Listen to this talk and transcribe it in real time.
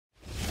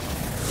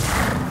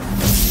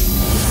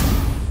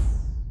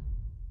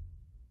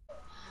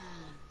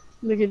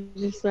Look at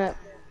you snap.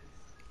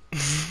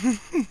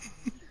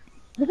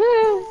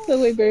 The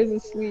way bears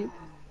asleep.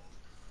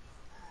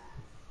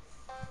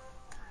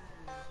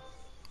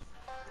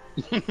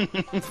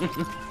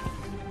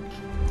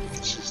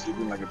 She's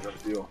sleeping like a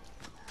drug deal.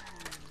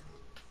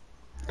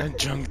 A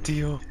drunk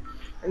deal.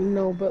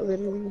 No, but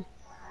literally.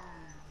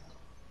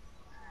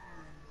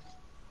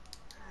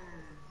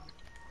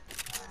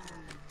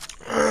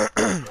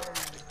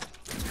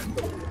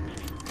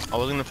 I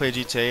was gonna play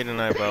GTA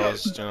tonight, but I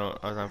was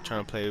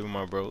trying to play with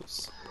my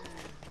bros.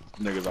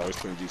 Niggas always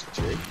playing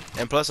GTA.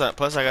 And plus I'm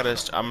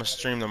gonna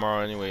stream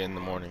tomorrow anyway in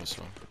the morning,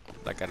 so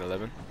like at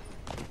 11.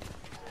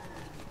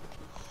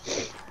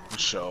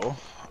 Show.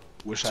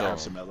 Wish I had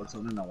some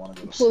melatonin. I want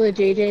to go to Pull a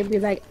sleep. JJ and be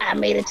like, I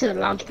made it to the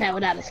launch pad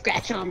without a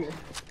scratch on me.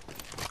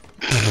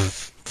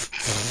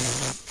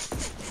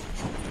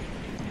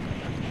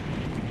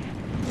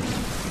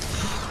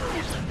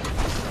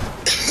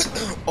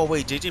 Oh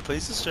wait, JJ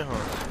plays this shit,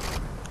 huh?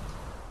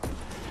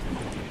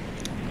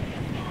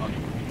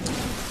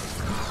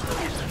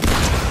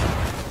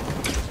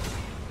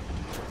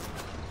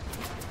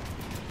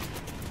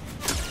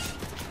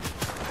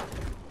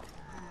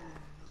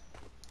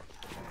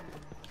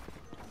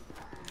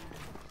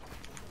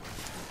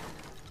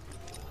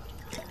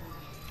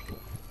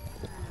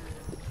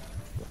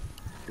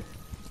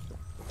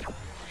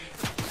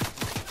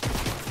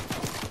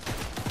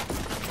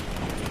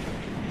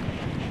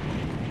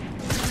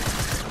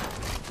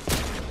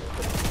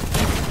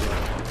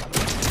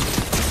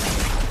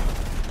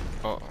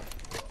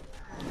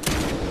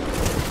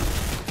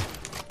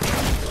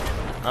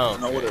 Oh,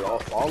 know what it all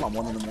fall on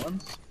one of them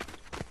ones?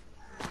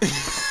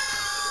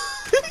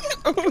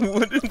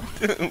 One of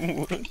them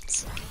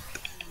ones.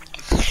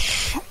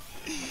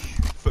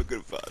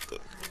 Fucking father.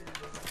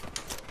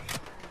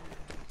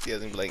 He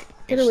hasn't like.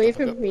 Get away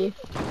from me.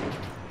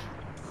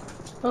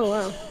 Oh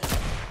wow.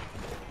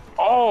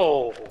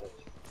 Oh!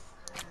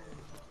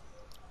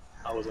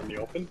 I was in the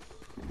open.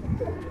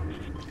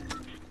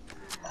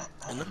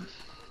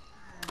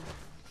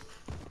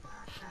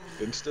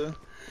 Insta?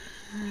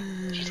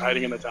 She's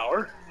hiding in the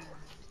tower.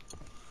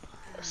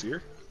 I see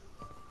her.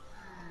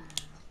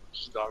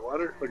 She's dog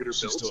water. Look at her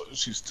build.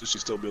 She's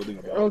still building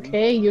a balcony.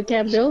 Okay, you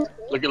can't build?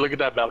 Look at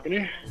that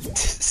balcony.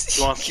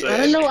 She wants to,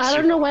 I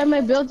don't know why my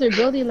builds are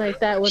building like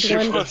that with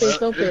one face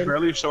It's open.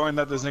 barely showing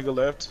that this nigga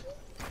left.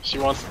 She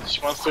wants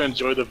to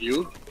enjoy the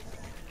view.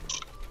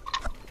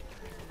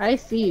 I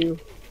see you.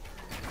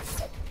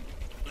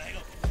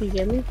 Can you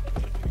get me?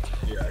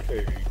 Yeah, I can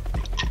hear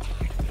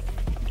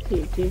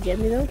you. Can you get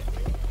me though?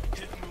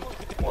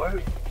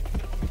 What?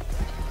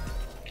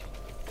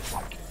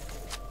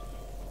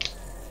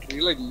 Can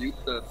you like mute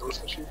the those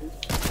machine, dude?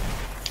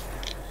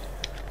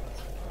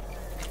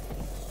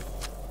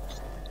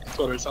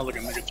 So it sounds like a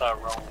nigga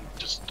Tyrone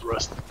just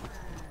thrust.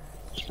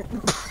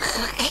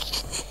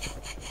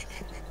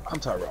 I'm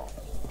Tyrone.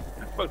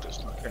 Fuck this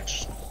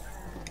bitch.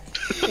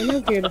 And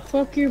I'm here to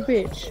fuck your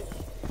bitch.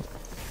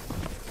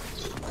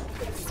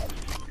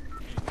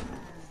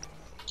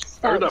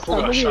 Stop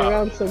moving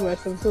around so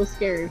much, I'm so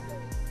scared.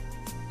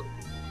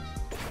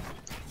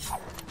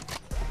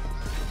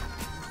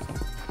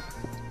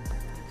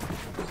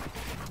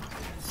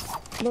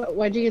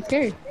 Why'd you get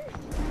scared?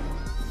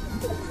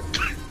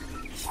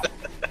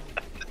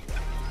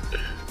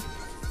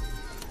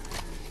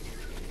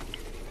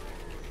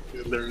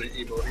 You're literally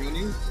emoting on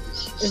you?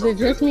 Is it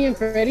just me and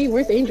Freddy?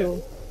 Where's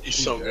Angel? He's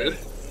so good.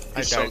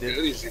 He's so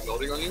good. He's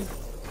emoting on you.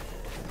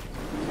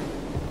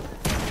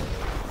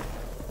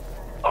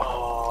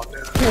 Oh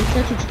no. Can't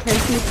touch it, you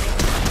can't see.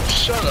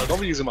 Shut up,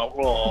 don't be using my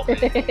wall.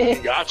 He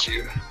got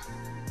you.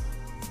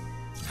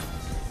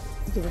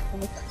 Give a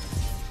fuck.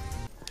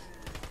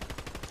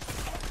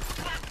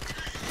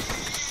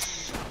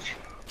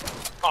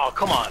 Oh,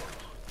 come on.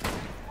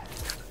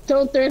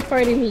 Don't third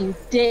party me, you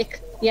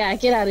dick. Yeah,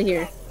 get out of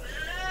here.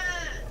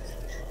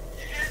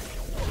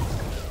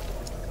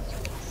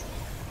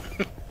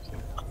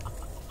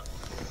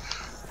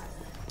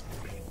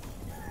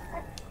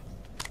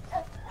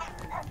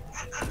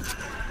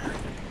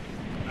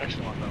 I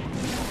actually want that one.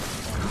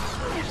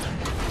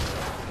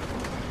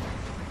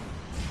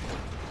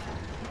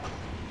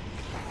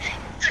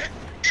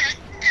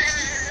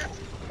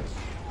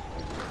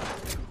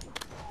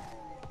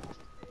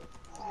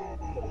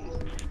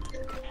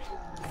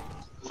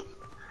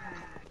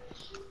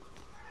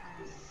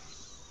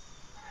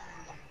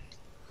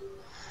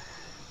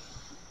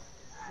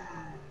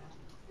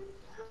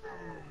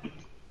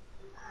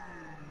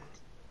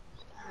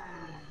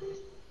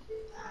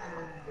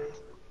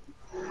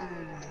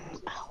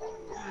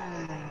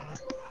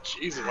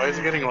 Jesus, why is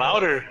it getting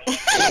louder?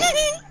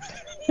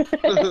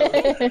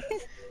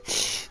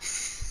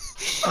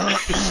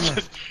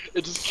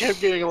 It just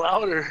kept getting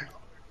louder.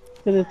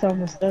 Because it's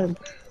almost done.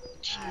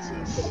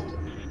 Jesus.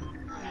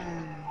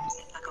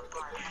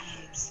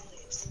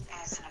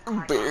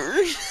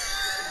 Bear.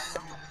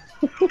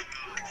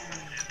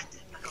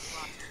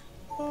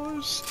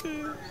 Oh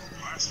shit.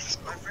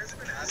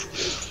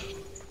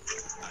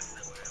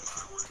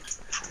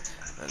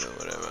 I know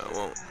whatever I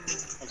want.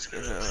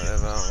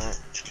 Whatever I want.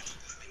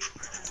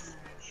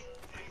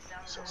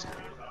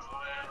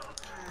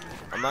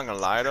 not gonna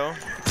lie though.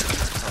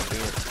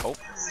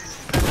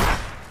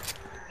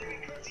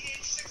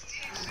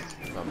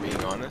 If I'm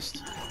being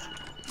honest,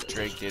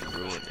 Drake did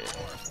ruin it.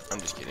 I'm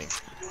just kidding.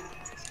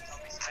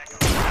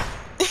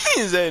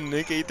 Is that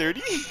Nick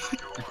 830?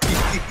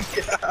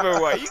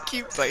 Bro, why you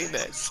keep playing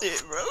that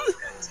shit, bro?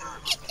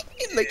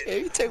 Like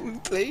every time we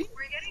play,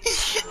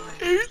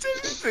 you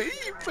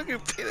fucking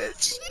play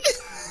that shit.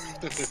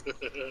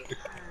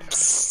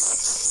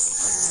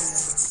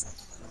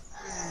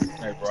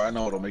 Hey, bro, I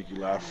know what'll make you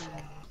laugh.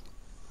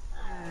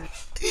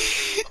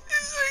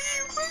 It's like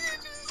you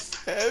fucking just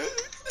have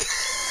it.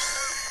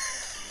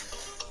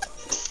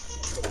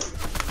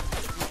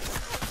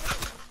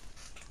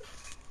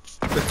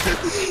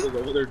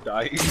 Over there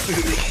dying.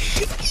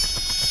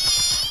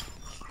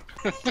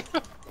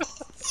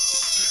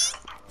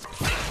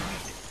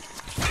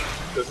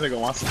 This nigga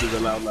wants to do the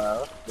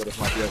loud, but it's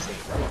my guess.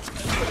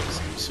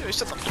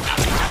 Shut the fuck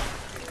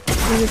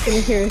You're just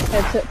gonna hear his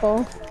headset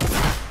fall.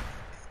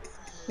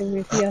 And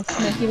you see how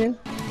smacky it is.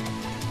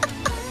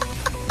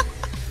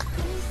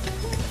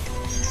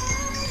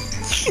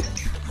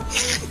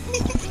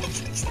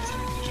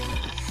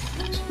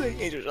 up.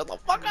 Angel, shut the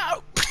fuck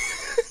up.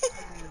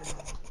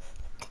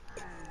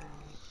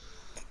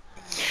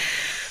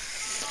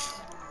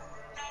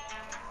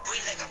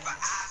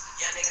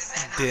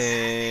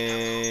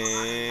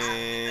 Dang.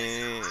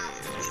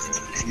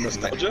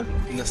 Nostalgia?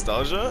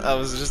 Nostalgia? I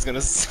was just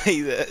gonna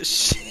say that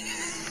shit.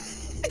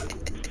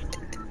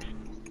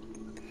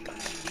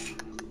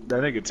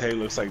 That nigga Tay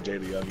looks like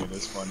Jada Young and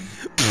it's funny.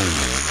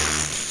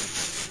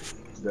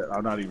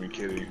 I'm not even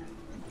kidding.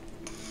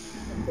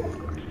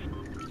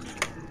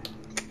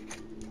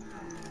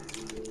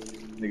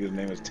 Nigga's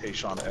name is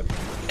Tayshawn Edmonds.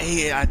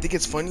 Hey, I think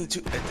it's funny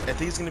too. I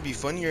think it's gonna be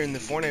funnier in the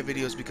Fortnite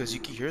videos because you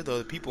can hear the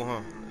other people,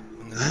 huh?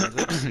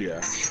 Yeah.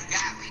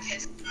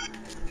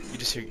 You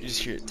just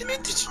hear it.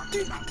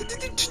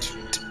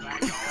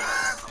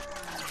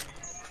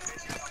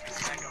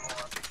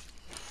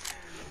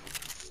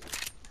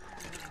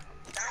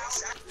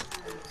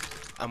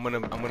 I'm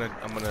gonna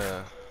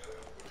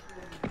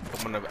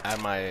add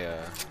my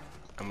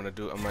I'm gonna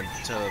tell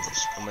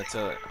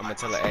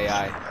the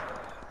AI.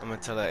 I'm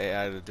gonna tell the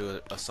AI to do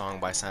a song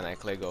by CyNaK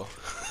Klaygos.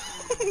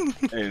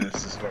 Hey,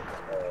 this is what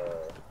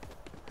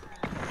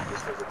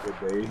this was a good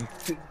day.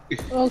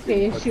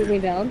 Okay, shoot me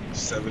down.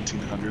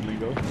 1700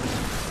 lingo.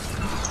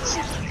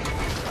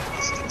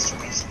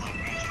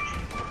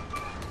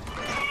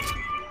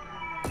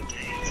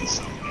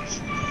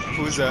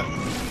 Who's that?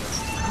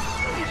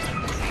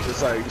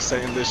 It's like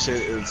saying this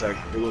shit. It's like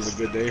it was a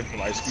good day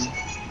from Ice Cube.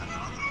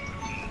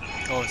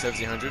 Oh,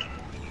 1700.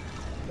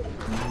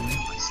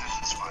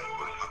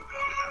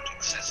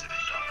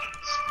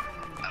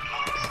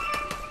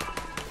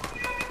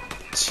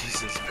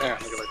 Jesus. Yeah,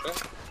 look like that.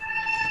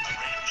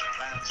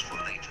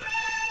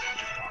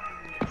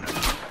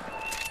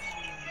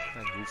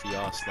 That goofy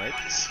ass snipe.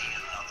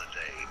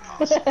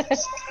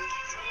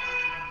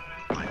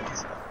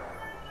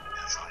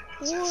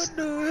 What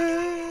the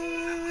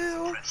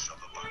hell?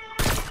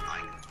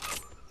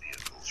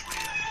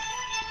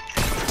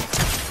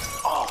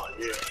 Oh,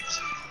 yeah.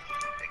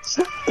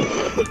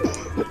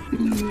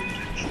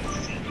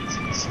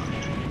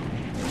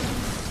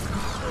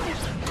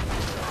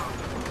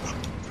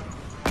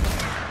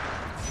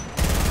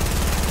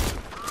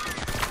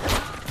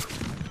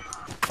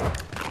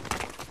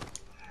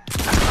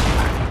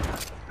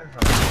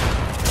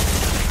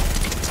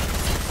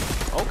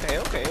 Okay.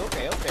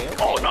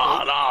 Oh,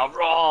 nah,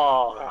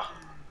 bro.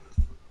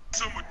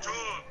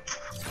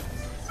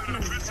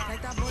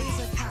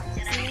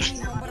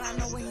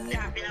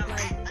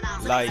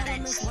 Like.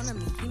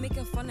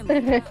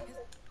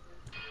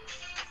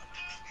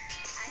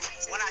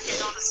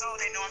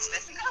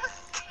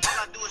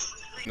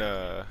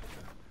 Nah.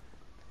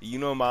 You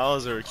know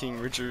Miles or King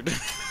Richard?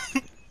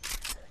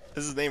 Is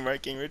his name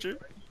right, King Richard?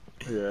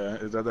 Yeah,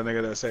 is that the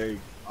nigga that say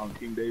I'm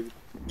King David?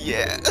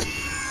 Yeah.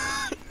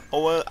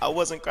 Oh, I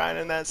wasn't crying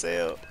in that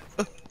sale.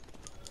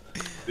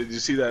 Did you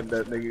see that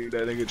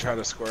nigga try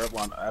to square up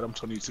on Adam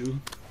 22?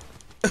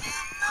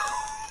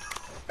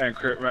 And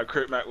Crip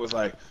Mac was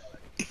like,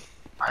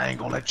 I ain't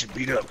gonna let you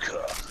beat up,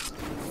 cuz.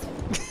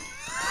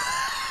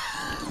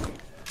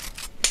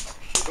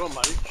 Where's going,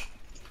 Mike?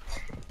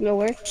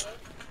 Nowhere.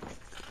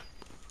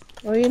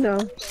 Oh, you know,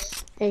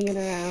 hanging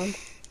around.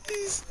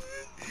 He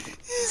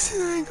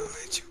said I ain't gonna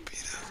let you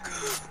beat up,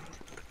 cuz.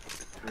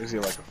 Let me see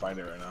if I can find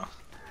it right now.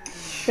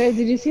 Guys,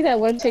 did you see that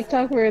one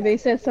TikTok where they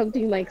said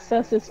something like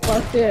sus as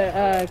fuck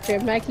to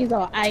Crib Mac? He's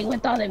all, I ain't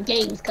with all them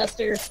games,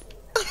 Custer.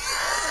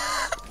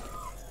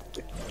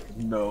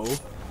 No.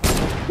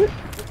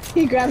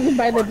 He grabs him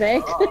by the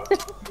neck.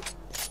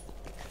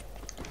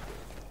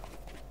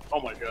 Oh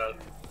my god.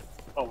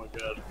 Oh my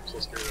god. I'm so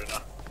scared right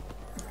now.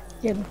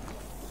 Get him.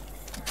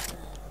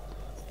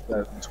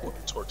 That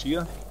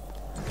tortilla?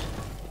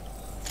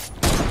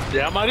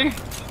 Yeah, Mighty?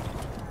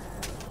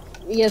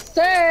 Yes,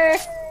 sir.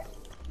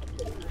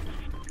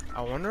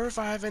 I wonder if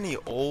I have any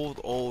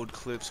old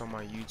clips on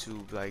my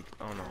YouTube, like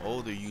on an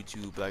older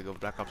YouTube, like of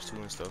Black Ops 2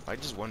 and stuff. I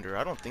just wonder.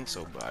 I don't think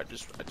so, but I'm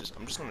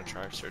just gonna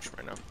try to search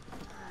right now.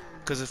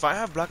 Cause if I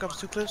have Black Ops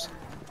 2 clips,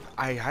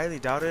 I highly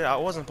doubt it. I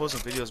wasn't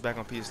posting videos back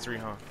on PS3,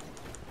 huh?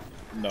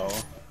 No.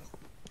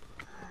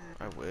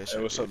 I wish.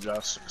 Hey, what's up,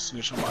 Josh?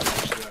 Snitch on my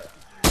bitch.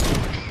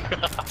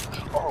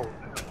 Oh,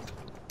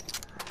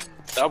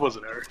 that was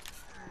an error.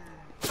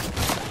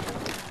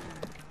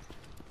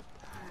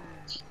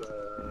 Just,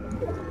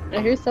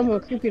 I hear someone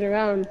creeping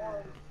around.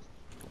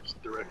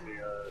 just directly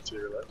to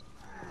your left.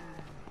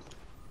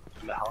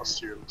 In the house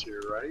to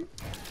your right.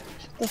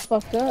 The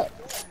fuck up.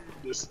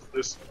 This,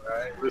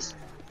 right? This.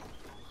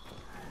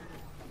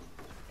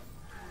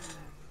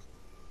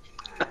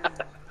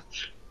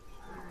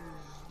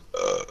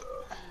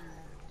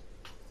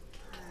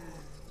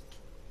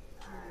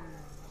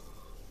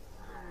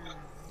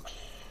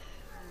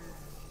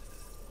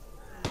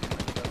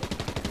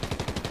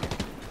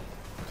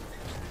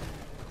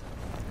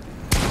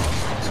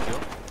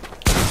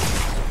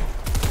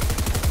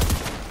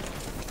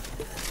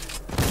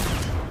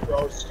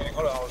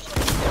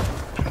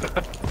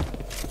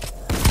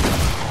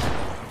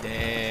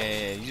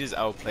 Damn, you just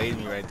outplayed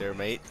me right there,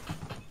 mate.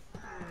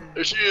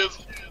 There she is.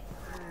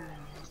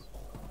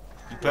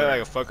 You play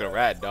like a fucking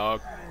rat,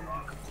 dog.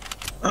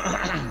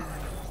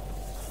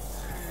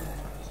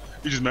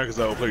 You just mad 'cause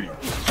I outplayed you.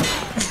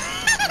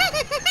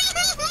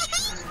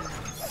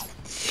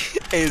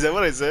 Hey, is that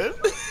what I said?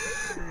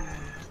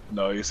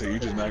 No, you say you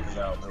just mad 'cause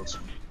I outbuilt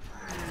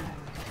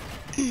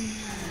you.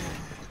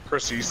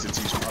 Chris used to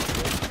teach me how to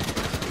build.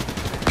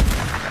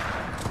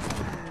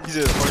 You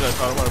said, of course I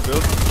taught him how to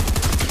build.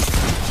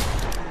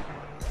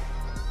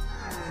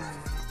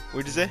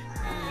 What'd you say?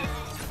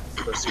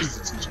 Chris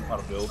used to teach him how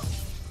to build.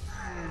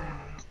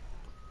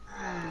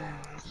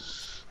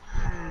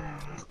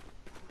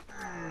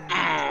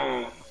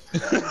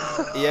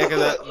 Yeah,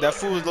 cause that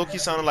fool was low-key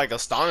sounded like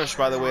astonished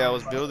by the way I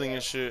was building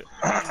and shit.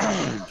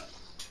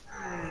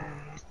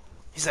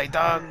 He's like,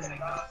 dog,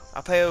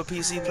 I play with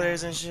PC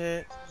players and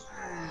shit.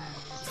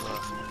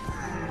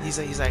 He's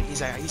like,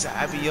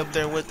 I be up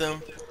there with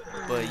them,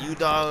 but you,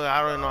 dog,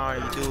 I don't know how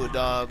you do it,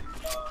 dog.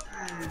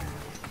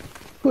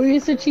 Who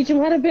used to teach him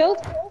how to build?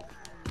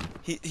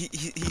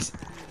 He's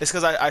it's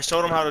cause I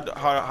showed him how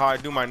I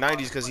do my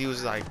 90s, cause he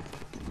was like,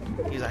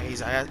 he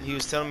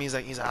was telling me, he's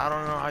like, I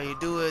don't know how you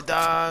do it,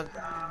 dog.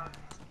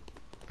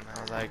 And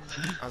I was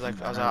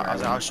like,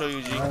 I'll show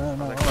you, G. I was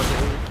like, fuck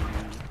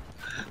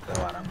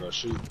it. I'm gonna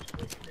shoot.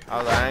 I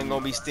was like, I ain't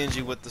gonna be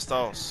stingy with the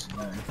stalls.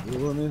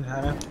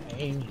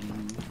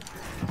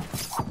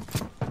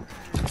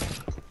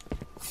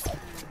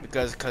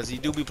 Cause he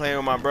do be playing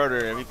with my brother.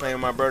 If he playing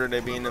with my brother, they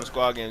be in them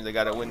squad games. They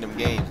gotta win them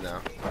games now.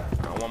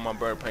 I don't want my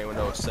brother playing with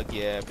those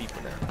sucky ass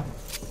people now.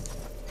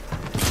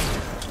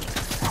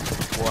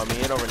 Well, I mean,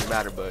 it don't really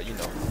matter, but you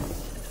know.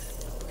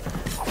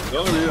 The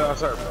only reason I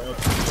started playing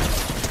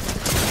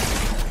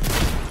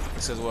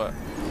It says what?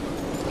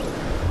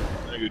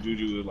 nigga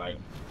Juju was like,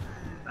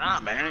 nah,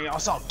 man, y'all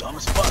sound dumb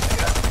as fuck,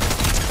 nigga.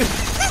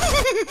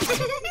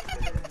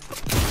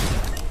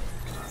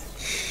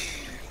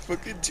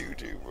 Fucking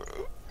Juju,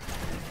 bro.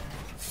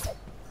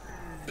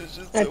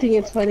 I think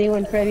it's funny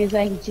when Freddy's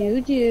like,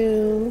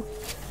 Juju.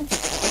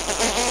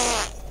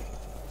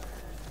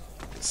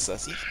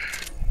 Sussy.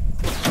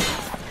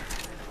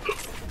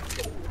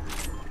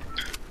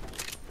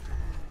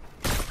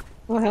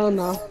 Oh, hell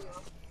no.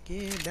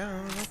 Get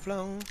down the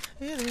floor.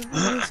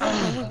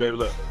 Baby,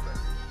 look.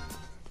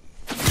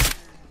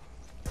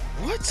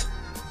 What?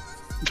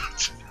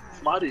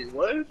 Marty,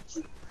 what?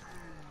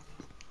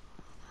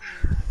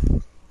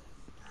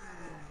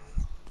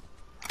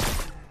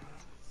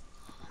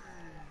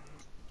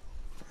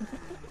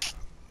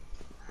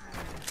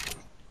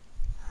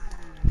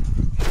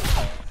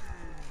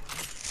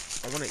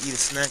 I want to eat a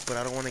snack, but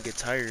I don't want to get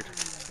tired.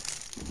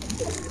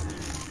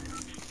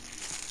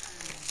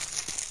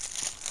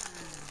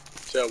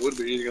 Yeah, I would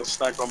be eating a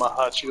snack, but my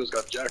hot Cheetos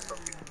got jacked from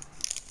me.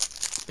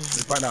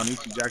 Just find out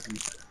Nietzsche Jackie.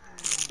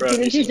 Bro,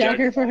 Didn't you jack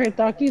her for her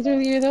Takis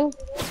earlier, though?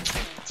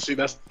 See,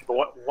 that's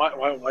why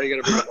you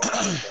gotta bring up all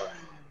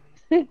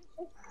that?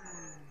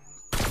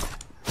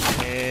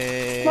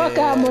 And Fuck,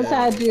 I almost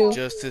had you.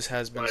 justice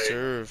has been Like,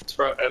 served.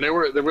 Bro, and they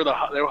were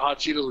hot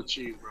Cheetos with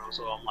cheese, bro.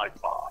 So I'm like,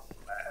 oh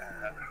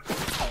man.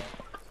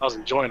 I was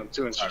enjoying them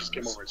too, and she just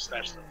came over and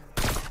snatched them.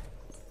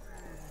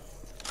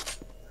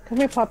 Come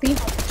here, puppy.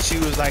 She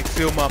was like,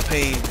 feel my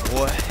pain,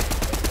 boy.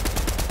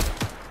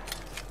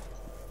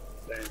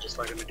 Damn, just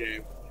like in the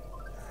game.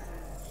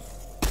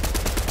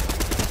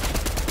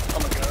 Oh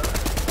my god.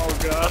 Oh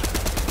god.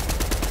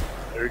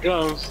 There he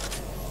comes.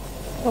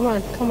 Come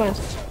on, come on.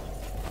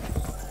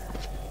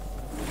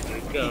 There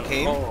he goes. He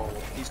came? Oh,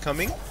 He's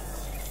coming?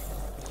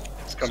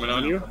 it's coming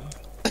on you.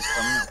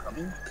 I'm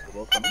coming. We're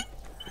all coming.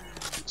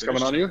 It's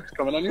coming on you. It's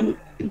coming on you.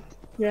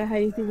 Yeah, how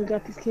do you think we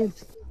got these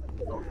kids?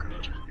 Oh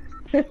god.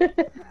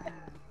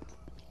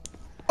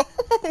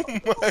 Oh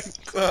my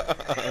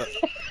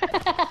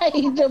god.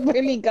 You just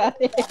barely got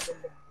it.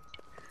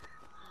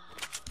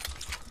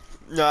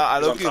 Nah, I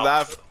low-key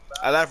laughed.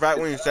 I laughed right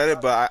when you said it,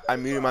 but I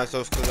muted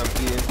myself because I'm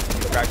eating in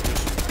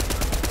practice.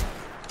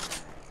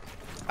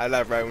 I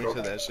laughed right when you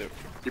said that shit.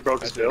 You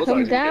broke his build?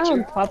 Come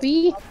down,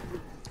 puppy.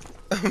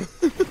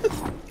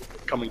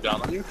 Coming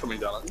down on you? Coming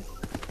down on you?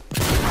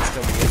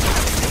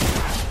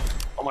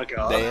 Oh my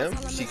god. Damn,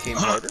 she came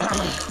harder.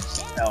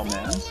 Hell,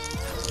 man.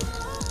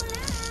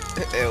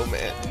 Hell,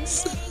 man.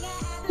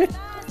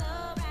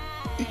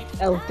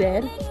 L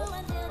dead.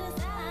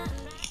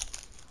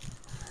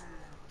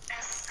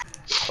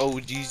 Oh,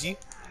 GG.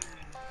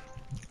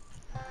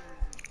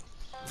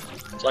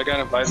 So I got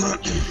invited to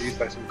GG's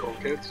by some cool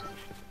kids.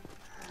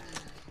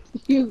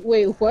 You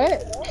wait,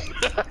 what?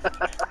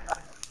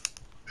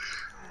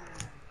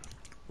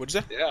 What'd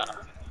you say? Yeah.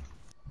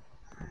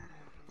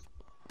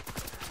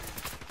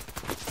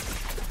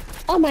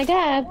 Oh my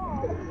god.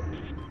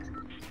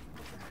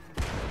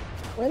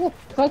 Why the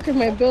fuck are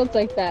my builds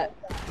like that?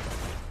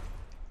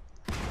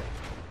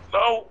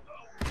 No!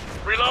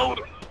 Reload!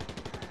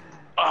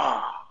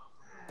 Ah!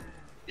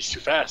 He's too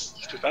fast.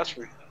 He's too fast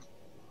for me.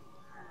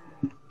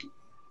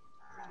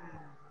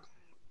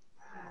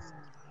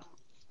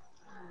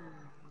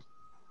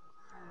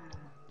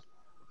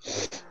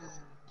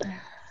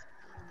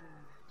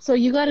 So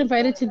you got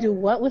invited to do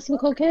what with some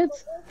cool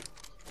kids?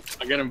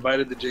 I get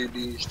invited to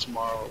JB's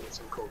tomorrow with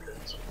some cool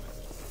kids.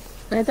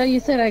 I thought you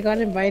said I got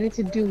invited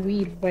to do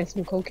weed by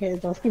some cool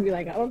kids. I was gonna be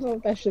like, I don't know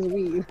if that's just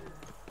weed.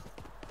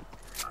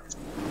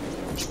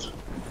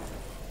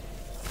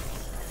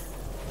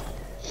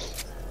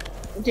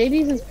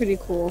 JD's is pretty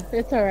cool.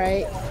 It's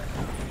alright.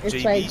 It's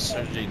JD's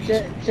like or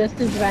JD's? just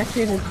as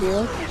ratchet as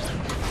Deal.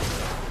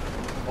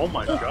 Oh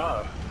my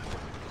god.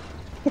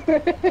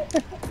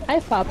 Hi,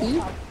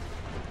 Poppy.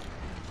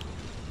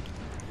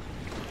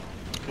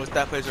 What's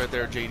that place right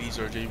there? JD's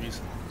or JB's?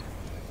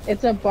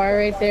 It's a bar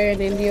right there in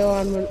Indio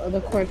on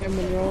the corner of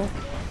Monroe.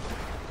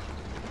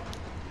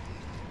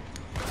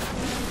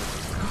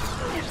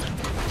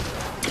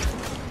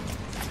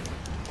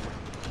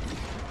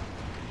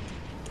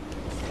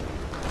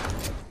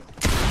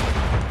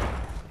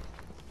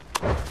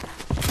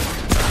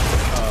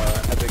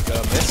 Epic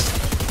miss.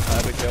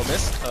 Epic fail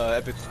miss.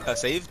 Epic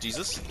save.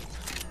 Jesus.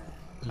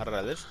 How did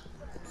I live?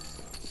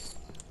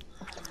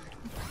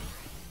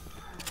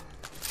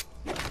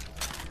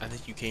 I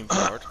think you came too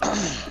hard.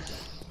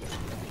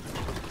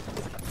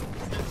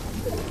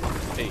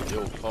 Hey,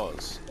 yo,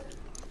 pause.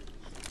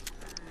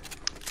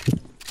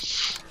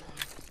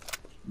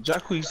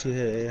 Jacques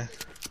here.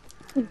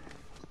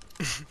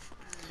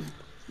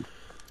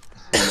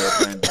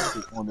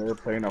 When they were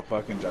playing a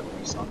fucking Jacques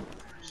song.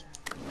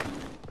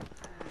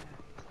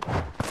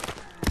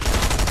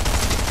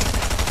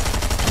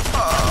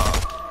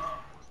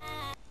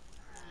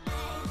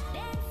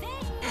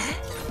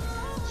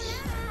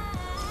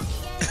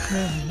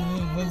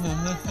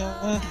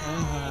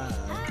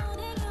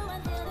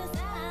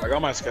 I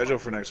got my schedule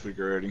for next week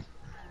already.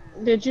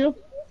 Did you?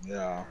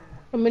 Yeah.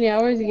 How many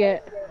hours you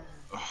get?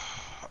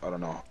 I don't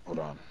know. Hold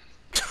on.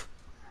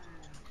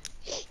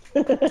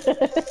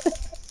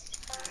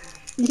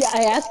 Yeah,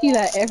 I ask you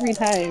that every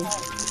time.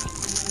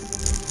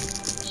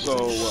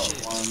 So what?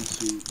 1,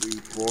 2, 3,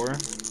 4.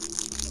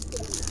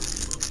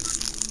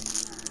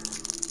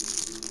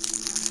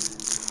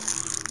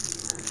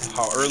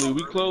 How early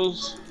we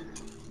close?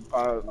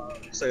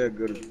 Say a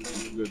good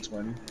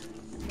 20.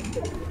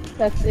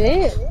 That's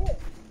it?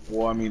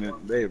 Well, I mean,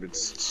 babe,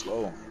 it's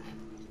slow.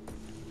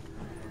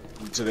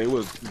 Today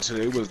was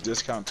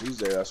discount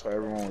Tuesday. That's why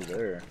everyone was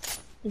there.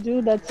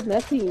 Dude, that's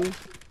nothing.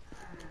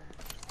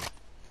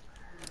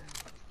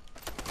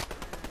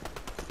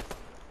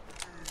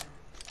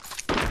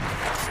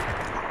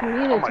 You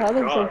need to tell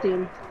them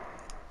something.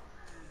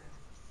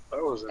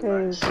 That was Cause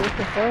nice. what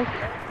the fuck?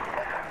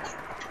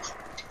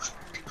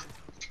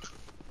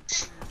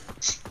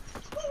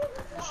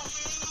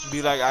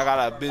 Be like, I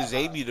got a biz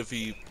baby to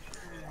feed.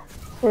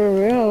 For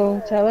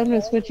real. Tell them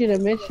to switch you to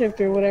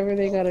mid-shift or whatever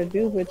they gotta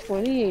do, but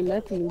 20 ain't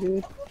nothing,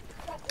 dude.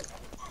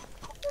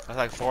 That's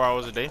like 4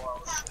 hours a day.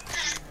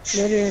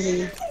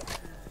 Literally.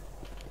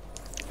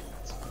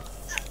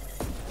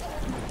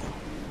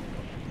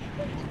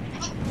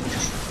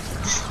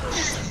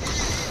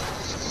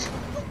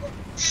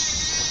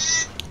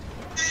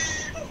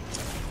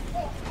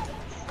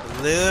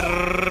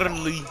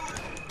 Literally.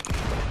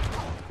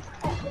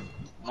 Oh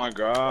my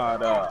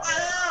God.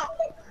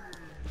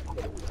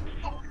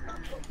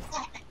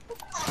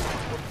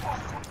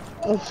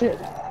 Oh shit.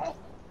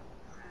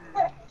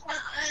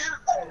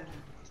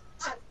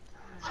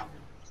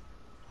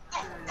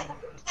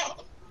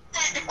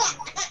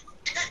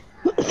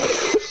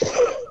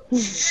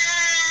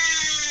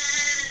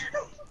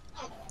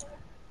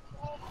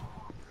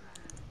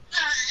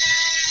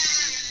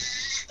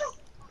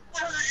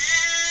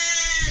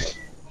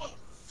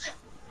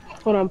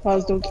 Hold on,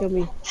 pause, don't kill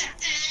me.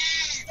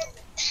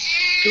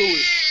 Do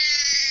it.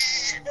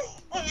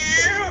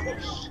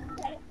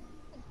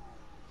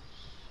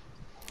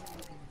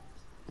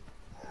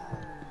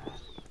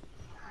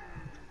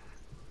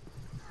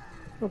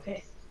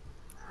 Okay.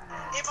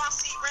 If I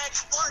see red,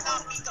 you word,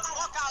 I'll beat the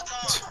fuck out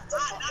dog. I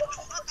knock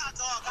the fuck out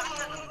dog. I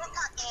knock the fuck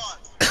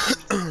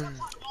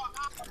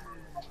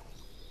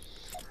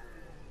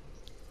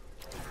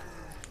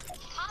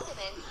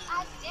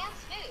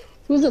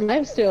Who's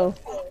alive still?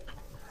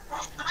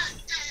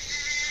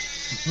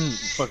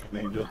 Fucking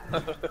angel.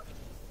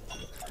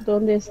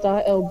 ¿Dónde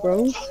está el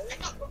bros?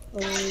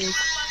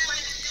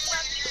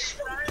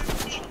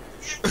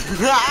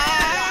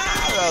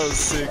 That was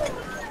sick.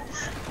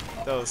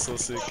 That was so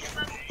sick.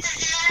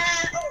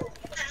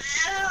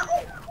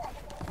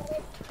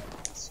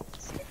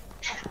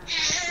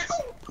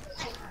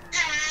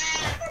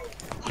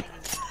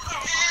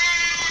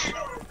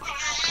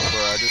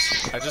 Bro,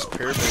 I just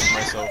pyramided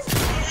myself.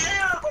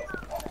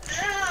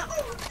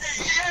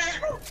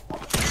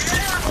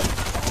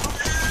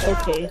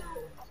 Okay.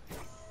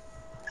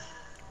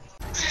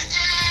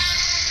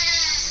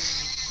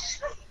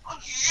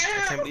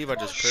 I can't believe I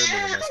just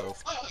pyramided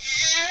myself.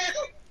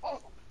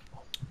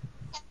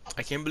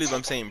 I can't believe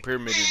I'm saying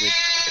pyramided it.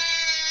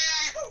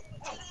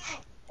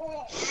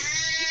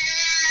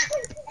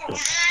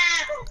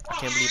 I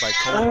can't believe I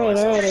coned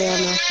myself. Alright,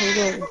 Anna.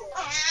 Hold on.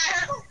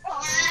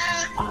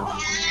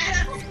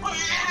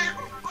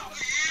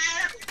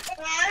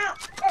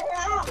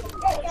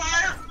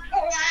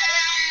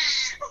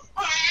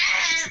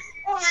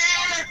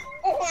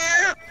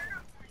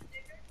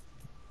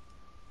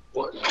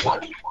 What?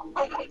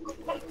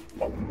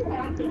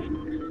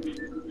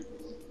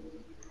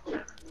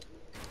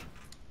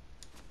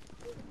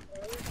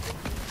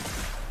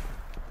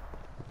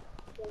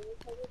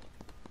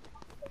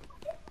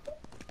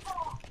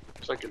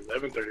 It's like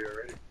 11:30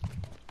 already.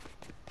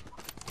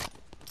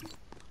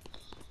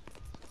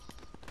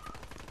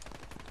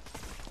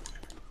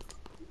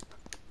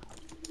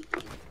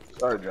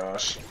 Sorry,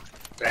 Josh.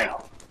 Damn.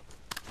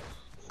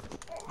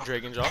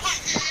 Drake and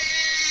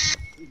Josh.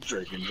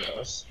 Drake and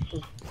Josh.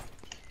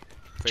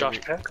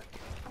 Josh Peck?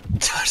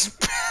 Josh.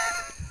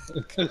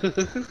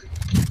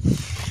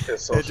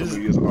 His social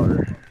medias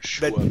are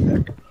Schwab.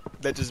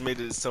 That just made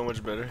it so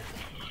much better.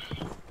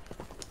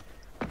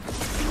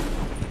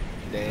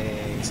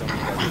 Dang, somebody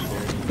got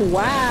it there.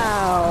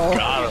 Wow.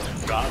 Got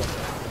him. Got him.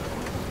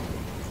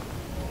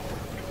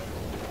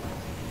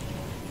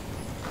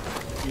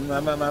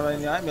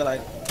 I'd be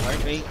like,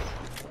 right, mate.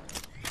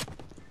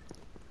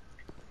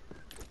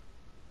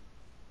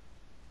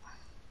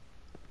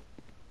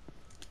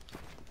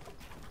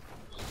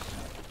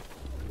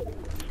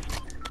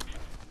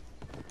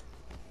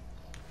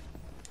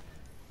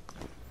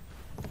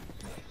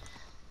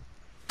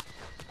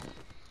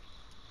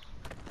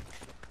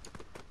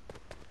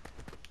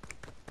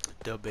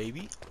 The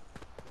baby.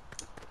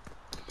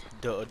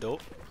 The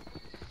adult.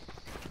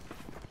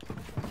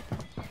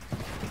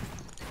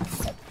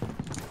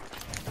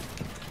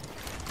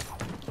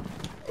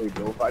 Are we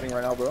bill fighting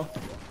right now, bro?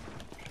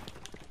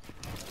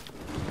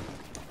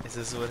 Is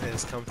this what it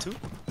has come to?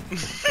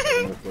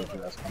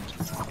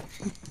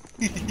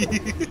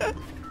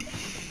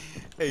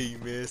 Hey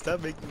man,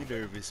 stop making me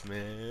nervous,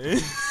 man.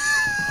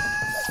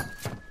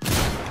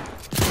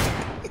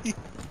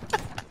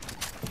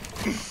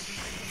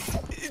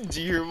 Do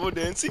you hear more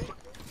dancing?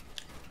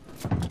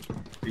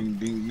 Ding,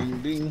 ding,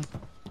 ding, ding.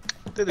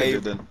 Hey.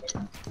 You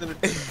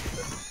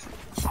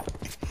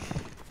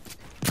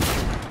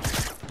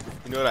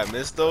know what I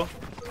missed though?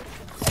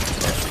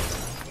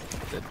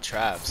 The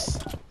traps.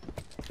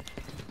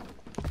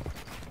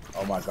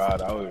 Oh my god,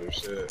 that was your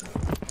shit.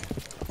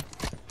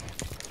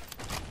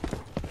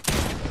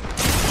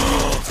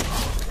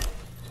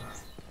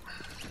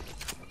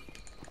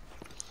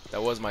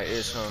 That was my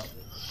ish, huh?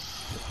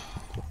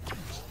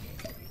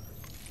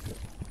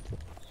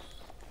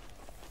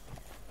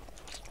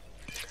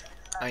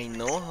 I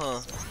know,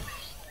 huh?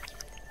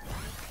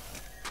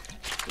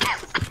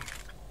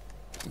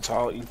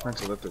 Tall E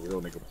Prince let the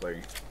real nigga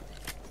play.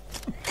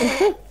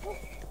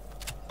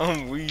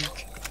 I'm weak.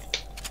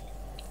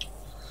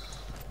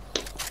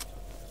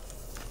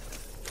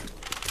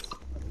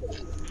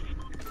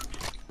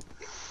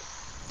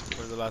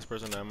 Where's the last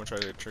person? I'm gonna try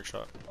to trick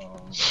shot.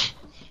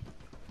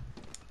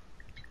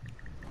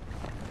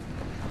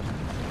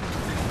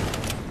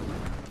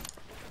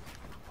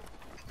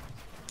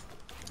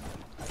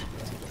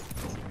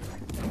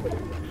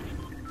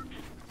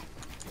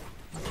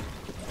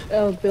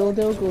 El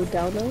Bildo go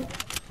down though.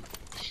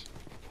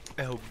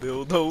 El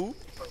Bildo.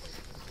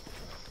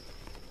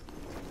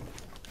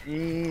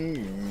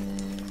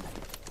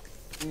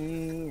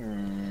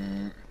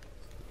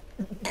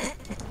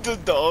 The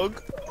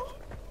dog.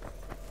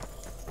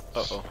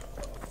 Uh-oh.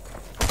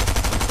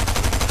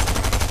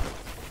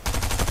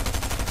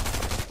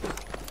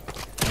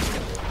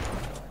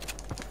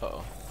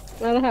 Uh-oh.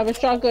 I don't have a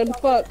shotgun,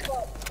 fuck.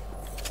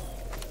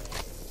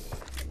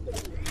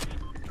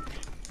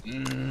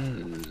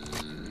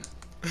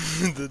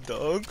 The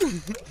dog.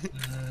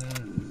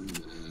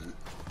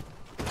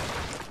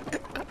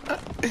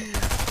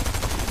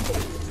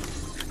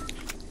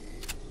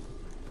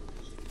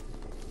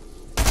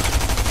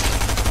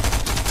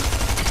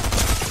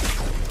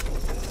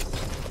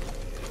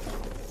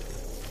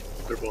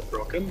 They're both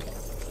broken. There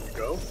you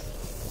go.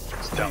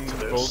 It's down to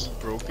this.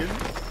 Both broken.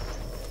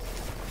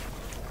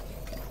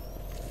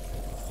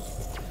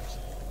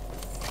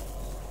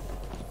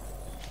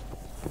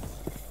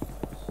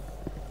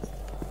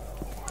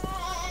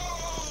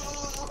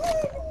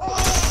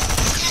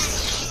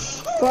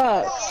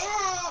 up.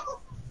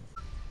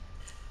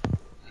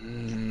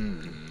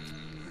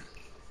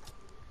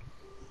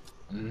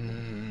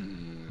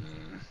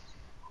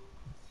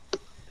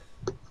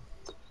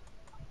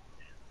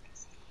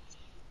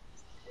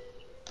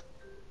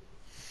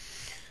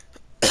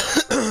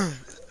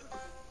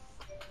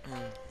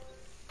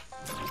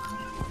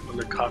 When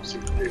the cops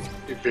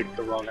evict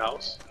the wrong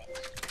house.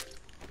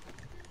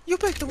 You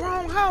picked the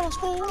wrong house,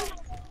 fool.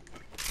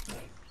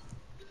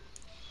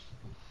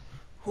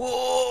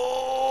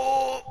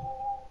 Whoa.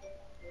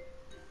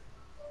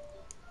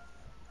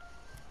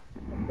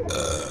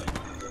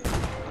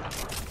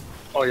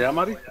 Oh yeah,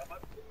 Marty?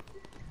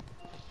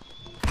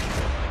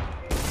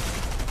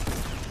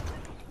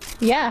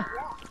 Yeah.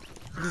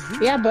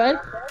 Yeah, bud.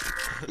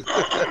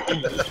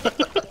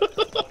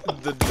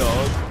 The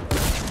dog.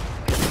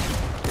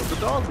 What's the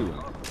dog doing?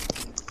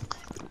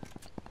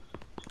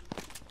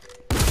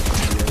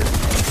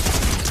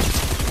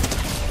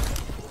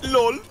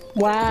 LOL.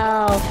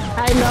 Wow.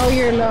 I know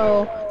you're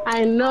low.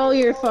 I know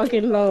you're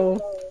fucking low.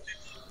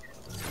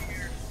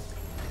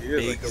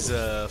 Biggs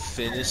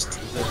finished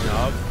the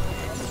job.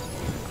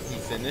 He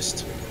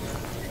finished.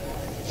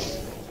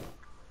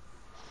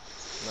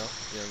 No,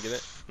 you don't get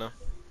it? No.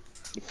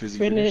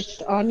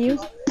 Finished on you?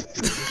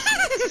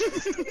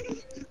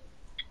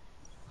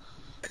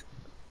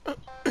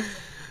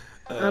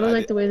 I don't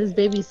like the way this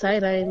baby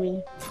side-eyeing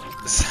me.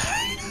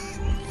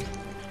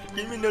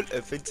 Criminal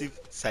offensive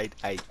side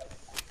eye.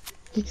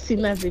 You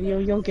seen that video?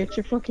 Yo, get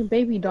your fucking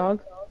baby,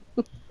 dog.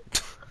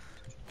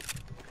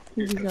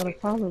 He's got a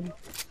problem.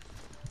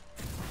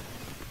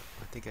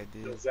 I think I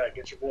did. Zach,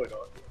 get your boy,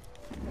 dog.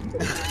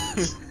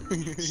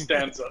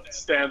 Stands up.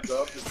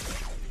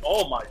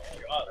 Oh my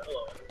god,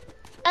 hello.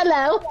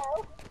 Hello.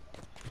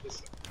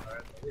 Listen,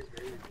 alright, where's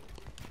baby?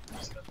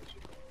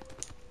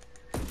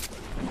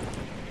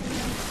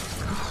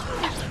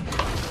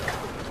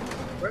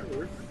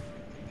 Redwood.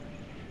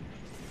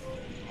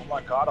 Oh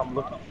my god, I'm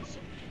looking for something.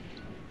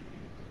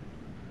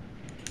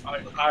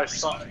 I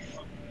saw the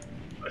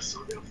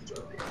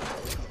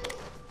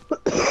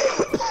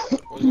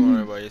What's going on,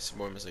 everybody? It's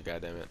more Mr.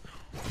 Goddammit.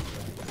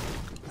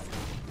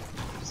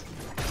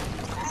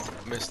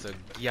 Mr.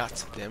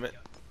 Yacht, damn it.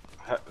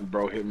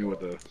 Bro hit me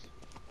with a...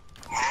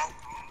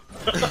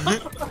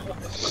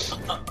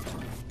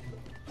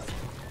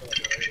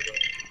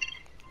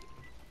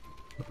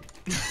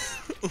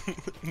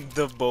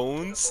 The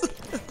bones?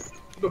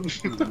 the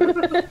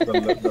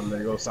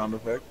Lego sound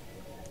effect.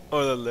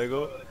 Oh, the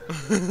Lego?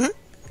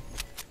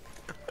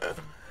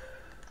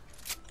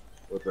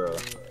 With the...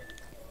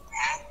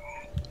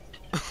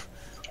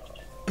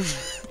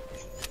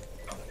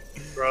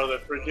 Bro, the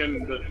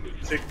freaking the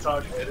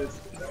TikTok edits.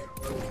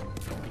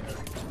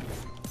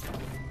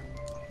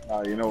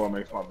 You know what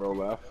makes my bro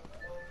laugh?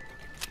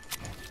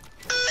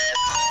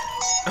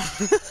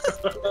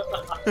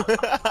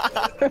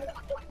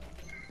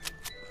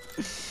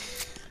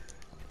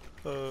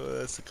 Oh,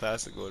 that's a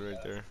classic one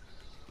right there.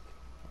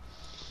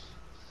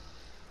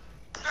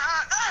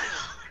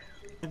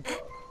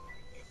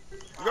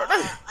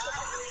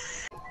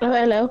 Oh,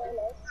 hello.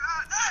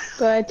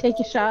 Go ahead, take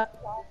your shot.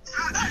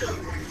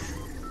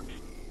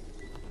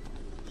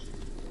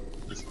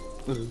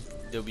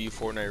 W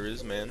Fortnite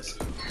Riz, mans.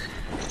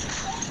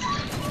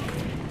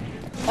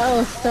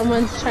 Oh,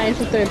 someone's trying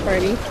to third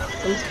party.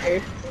 I'm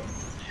scared.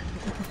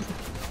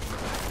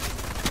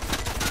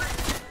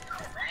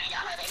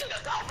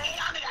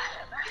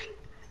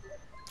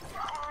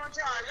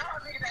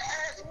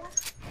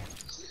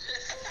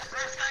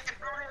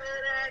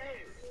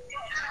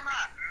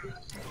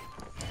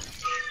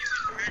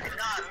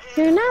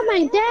 You're not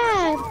my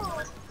dad!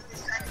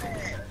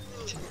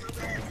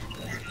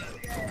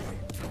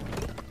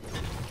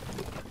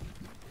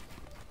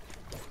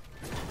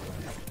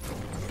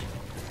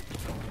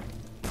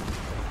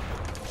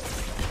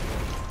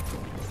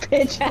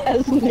 Bitch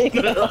ass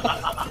nigga.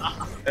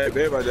 Hey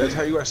babe, did I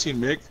tell you I seen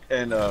Mick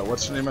and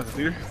what's her name at the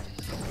theater?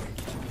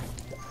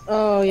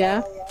 Oh,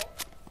 yeah?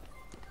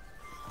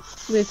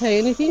 Did they tell you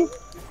anything?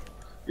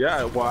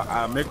 Yeah, well,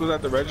 Mick was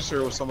at the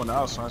register with someone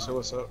else, so I said,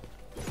 what's up?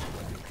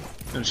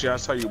 And she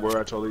asked how you were,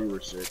 I told her you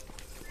were sick.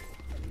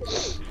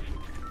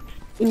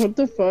 What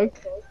the fuck?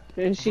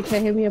 And she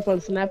can't hit me up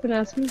on Snap and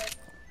ask me?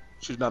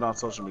 She's not on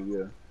social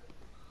media.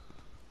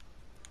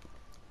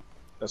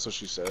 That's what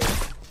she said.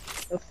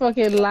 A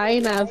fucking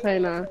lying ass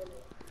right now.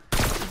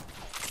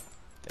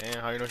 Damn,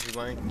 how you know she's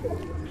lying?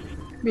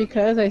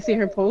 Because I see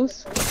her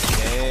post.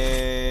 Damn.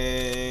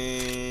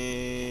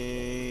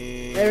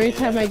 Every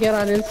time I get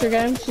on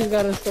Instagram, she's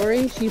got a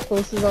story. She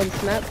posts on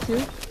Snap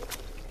too.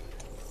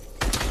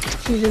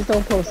 She just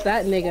don't post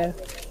that nigga.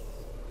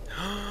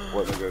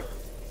 What nigga?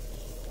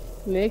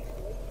 Nick.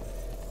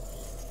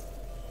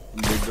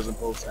 Mick doesn't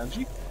post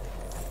Angie?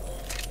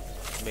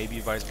 Maybe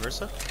vice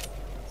versa?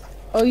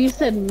 Oh, you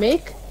said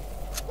Mick?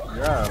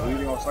 Yeah, who do you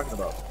think I was talking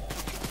about?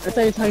 I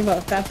thought you were talking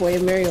about Fat Boy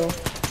and Mario. Oh.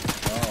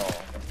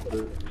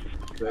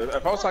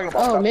 If I was talking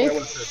about Oh, Mick? I Mick?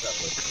 would have said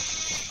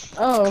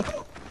that. Oh.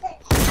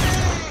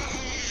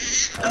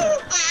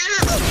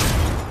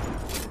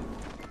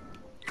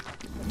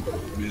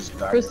 We just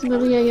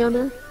personally,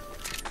 Ayana.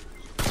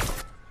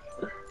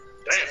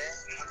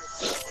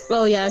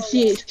 Oh yeah,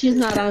 she's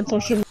not on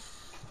social media.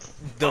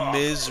 The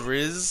Miz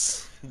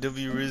Riz,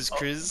 W Riz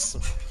Chris.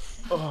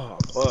 Oh,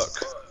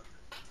 fuck.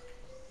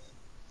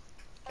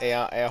 Hey,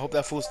 I hope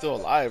that fool's still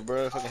alive,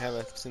 bro. If I can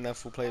have seen that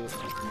fool play with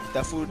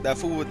that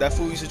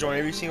fool used to join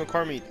every single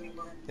car meet,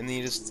 and then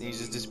he just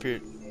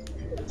disappeared.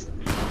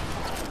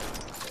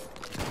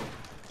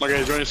 My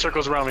guy's running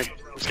circles around me.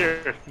 I'm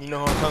scared. You know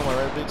who I'm talking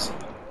about, right, Biggs?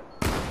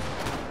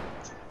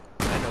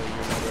 I know you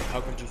remember.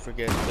 How could you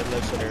forget the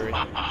legendary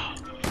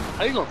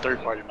How you going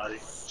third party, Matty?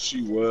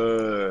 She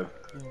would.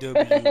 W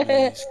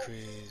Riz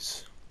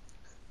Chris?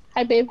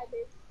 Hi, babe.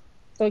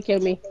 Don't kill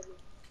me.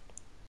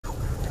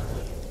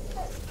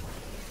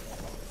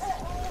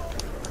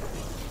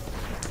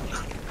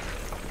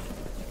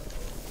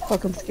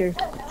 Fuck, I'm scared.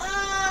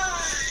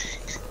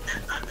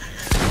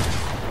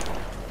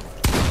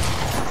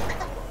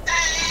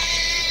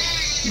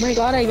 Oh my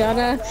god, I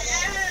gotta.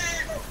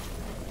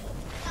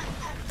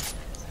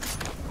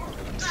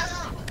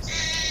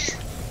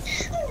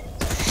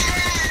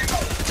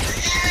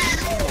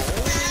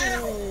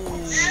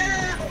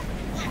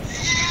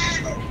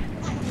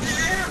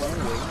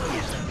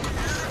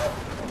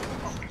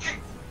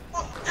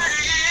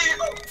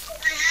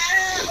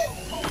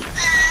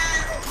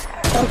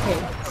 Okay.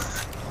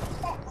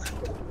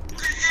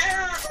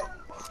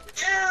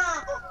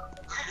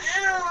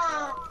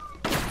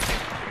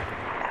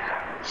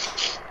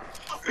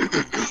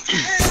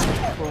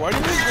 Bro, why do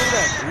you go to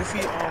that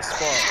goofy ass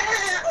spot?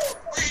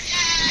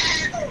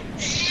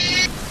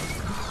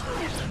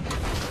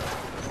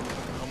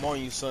 I'm on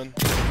you, son.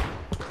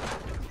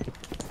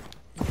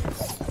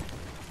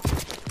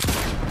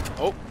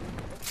 Oh,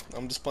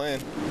 I'm just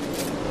playing.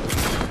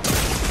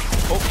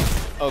 Oh,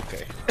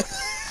 okay.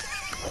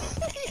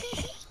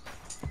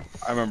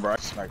 I remember I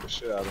smacked the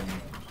shit out of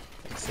him.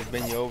 He said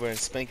bend you over and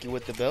spank you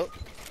with the belt.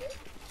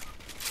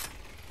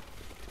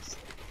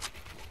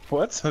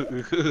 What? Pause.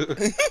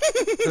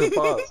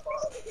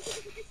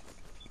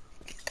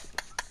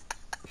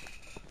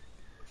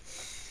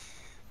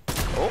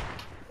 Oh.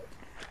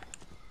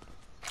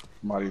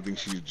 Why do you think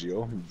she's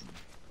Gio?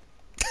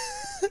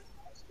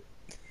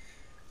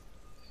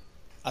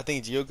 I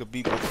think Gio could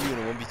beat both of you in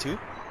a 1v2.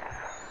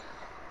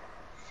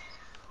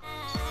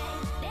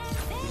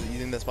 You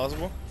think that's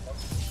possible?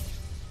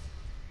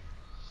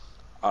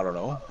 I don't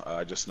know.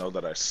 I just know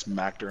that I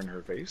smacked her in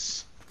her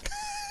face.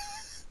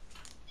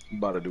 I'm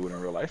about to do it in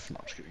real life. No,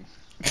 I'm just kidding.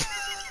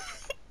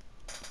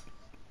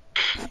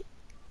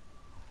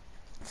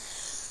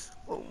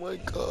 Oh my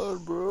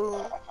god,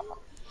 bro.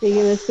 You're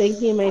gonna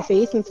spank me in my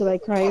face until I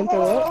cry and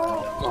throw up?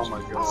 Oh my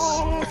god.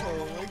 Oh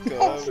my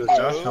god. Says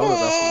Josh Heller,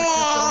 that's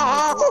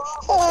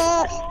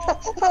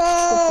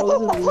what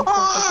the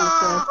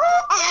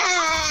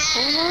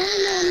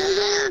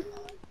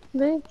kid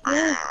babe.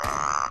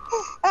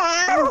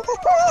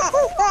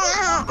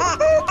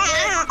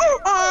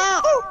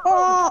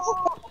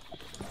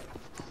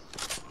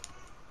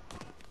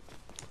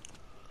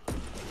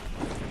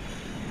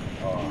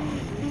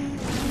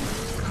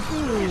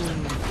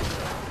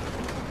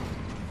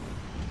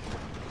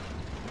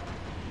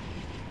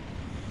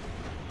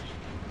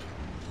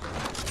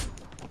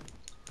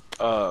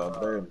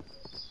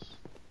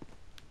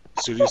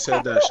 Sudie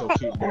said that she'll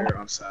keep Bear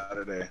on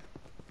Saturday.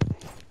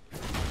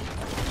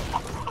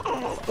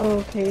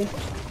 Okay.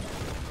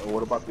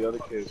 What about the other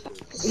kids?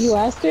 You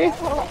asked her?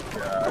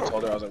 Yeah, I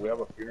told her, I was like, we have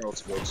a funeral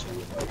to go to.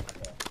 Like,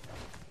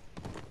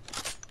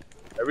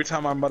 every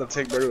time I'm about to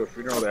take Bear to a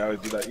funeral, they always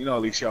do that. You know,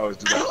 Alicia always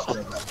do that.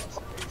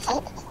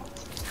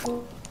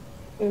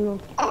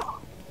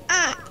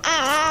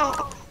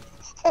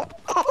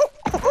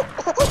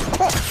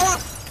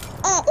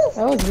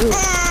 That was rude.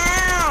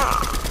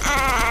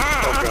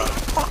 Oh god.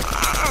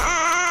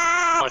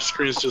 My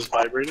screen's just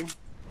vibrating.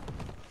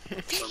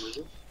 For some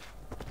reason.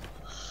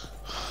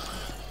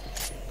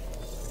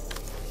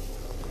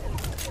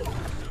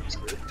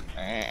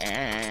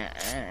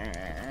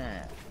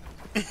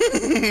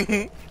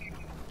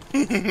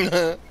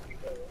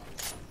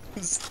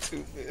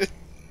 Stupid.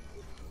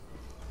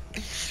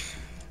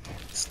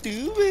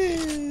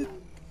 Stupid.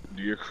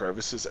 Do your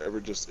crevices ever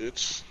just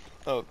itch?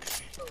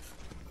 Okay.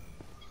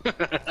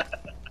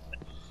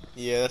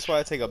 Yeah, that's why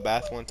I take a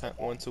bath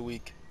once a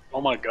week. Oh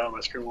my god,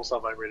 my screen won't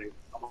stop vibrating.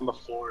 I'm on the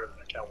floor and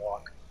I can't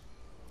walk.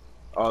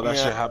 Oh, that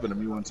Yeah. shit happened to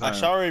me one time. I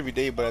shower every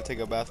day, but I take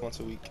a bath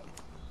once a week.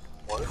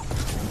 What?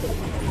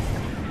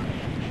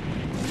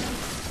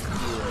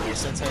 Yeah,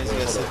 sometimes you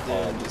gotta sit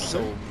there and just so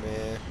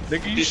man.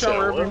 Nigga, you You said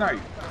shower every what?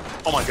 night.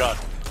 Oh my god.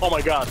 Oh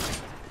my god.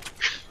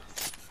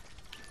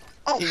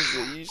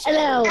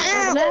 Hello.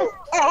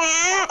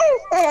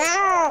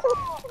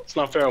 It's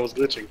not fair, I was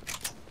glitching.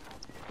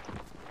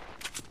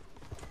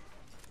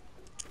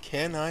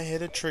 Can I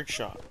hit a trick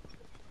shot?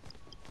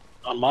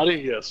 On Madi?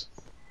 Yes.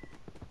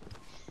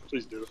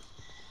 Please do.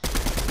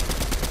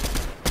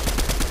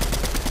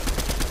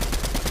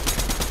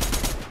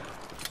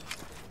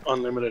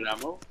 Unlimited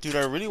ammo? Dude,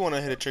 I really want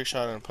to hit a trick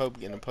shot in a pub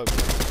game.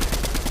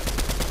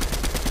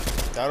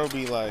 That'll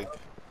be like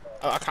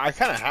I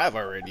kind of have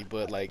already,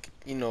 but like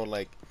you know,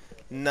 like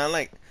not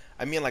like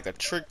I mean like a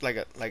trick, like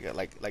a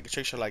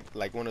trick shot,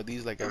 like one of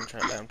these,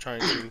 I'm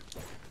trying to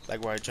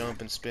like where I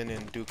jump and spin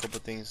and do a couple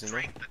things, you know.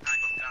 Drake, the type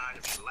of guy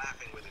to be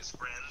laughing with his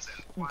friends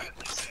and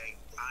quietly say,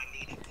 "I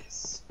needed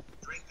this."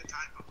 Drake, the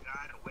type of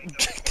guy to wake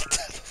up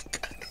first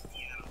and his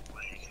piano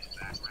playing in the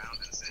background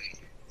and say,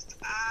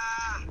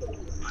 "Ah, I'm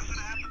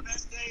gonna have the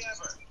best day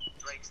ever."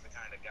 Drake's the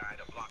kind of guy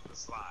to block the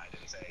slide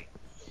and say,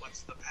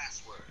 "What's the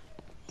password?"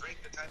 Drake,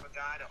 the type of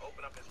guy to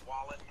open up his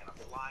wallet and a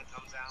fly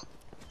comes out.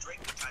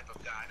 Drake, the type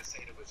of guy to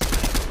say to his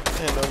friends,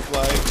 And a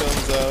fly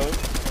comes out.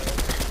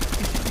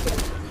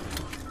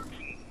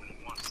 when he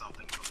wants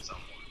something from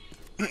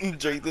someone.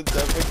 Drake the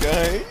type of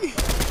guy.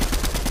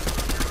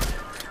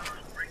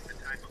 Drake the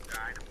type of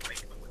guy to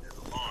wake up with his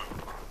alarm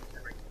clock.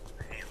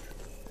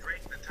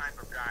 Drake the type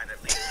of guy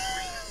that leaves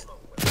screens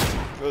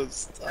open. Bro,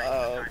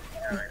 stop.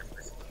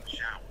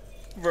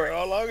 Bro,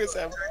 how long is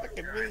that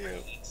fucking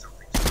video?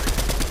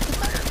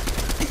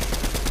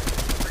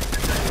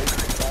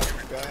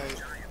 Guy.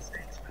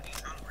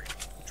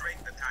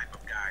 Drake the type of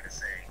guy to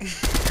say.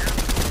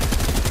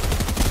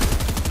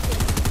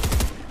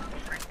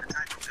 Drake the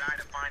type of guy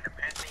to find a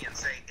penny and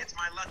say, "It's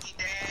my lucky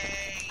day."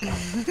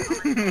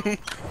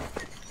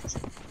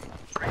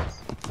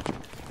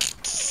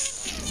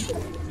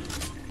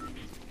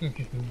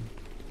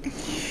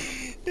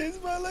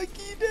 It's my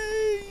lucky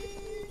day.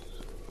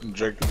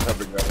 Drake the type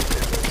of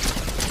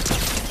guy.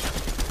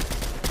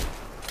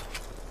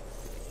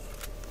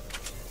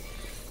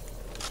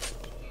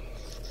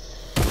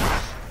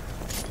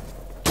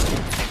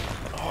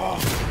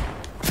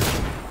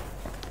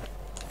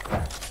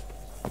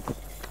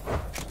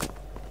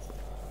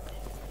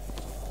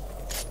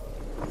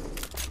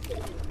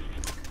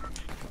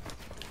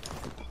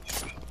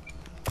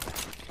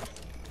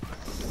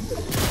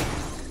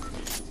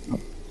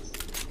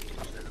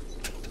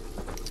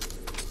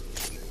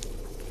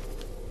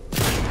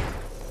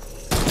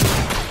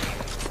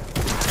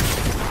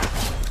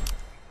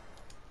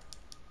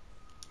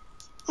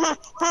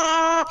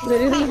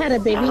 Literally had a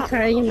baby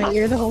crying in my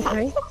ear the whole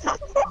time.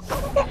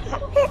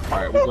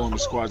 Alright, we're going to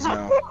squads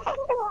now.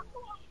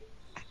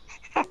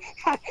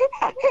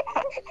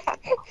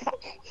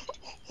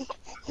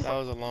 That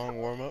was a long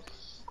warm up.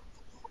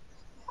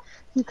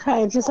 You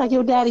crying just like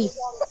your daddy.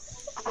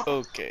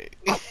 Okay.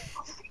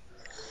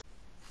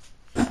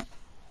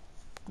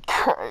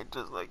 Cry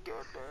just like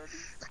your daddy.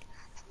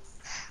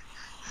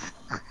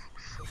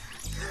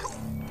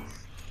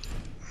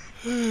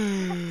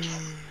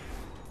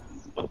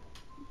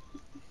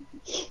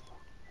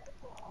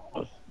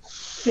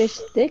 Fish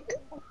stick.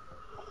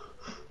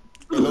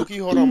 Hey, Loki,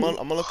 hold on. I'm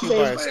gonna look you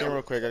by a skin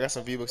real quick. I got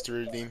some V-Bucks to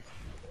redeem.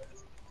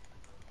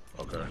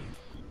 Okay.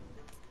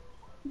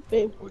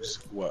 Babe,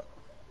 What?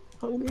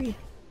 hungry.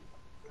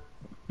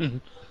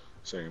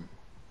 Same.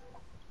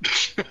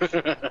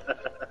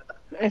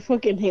 I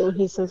fucking hate when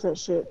he says that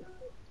shit.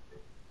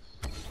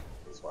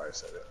 That's why I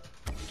said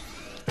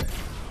it.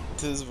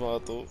 This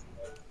vato.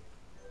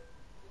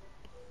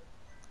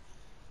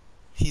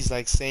 He's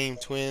like same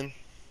twin.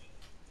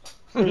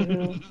 Tell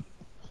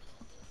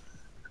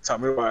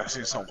me why I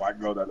see some white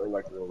girl that look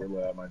like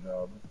Glorilla at my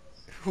job.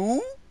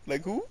 Who?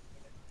 Like who?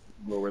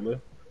 Glorilla?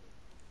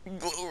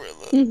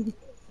 Glorilla.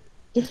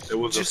 It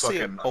was Just a say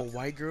fucking. a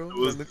white girl It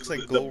was that looks like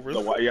the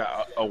Glorilla. white,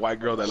 yeah, a white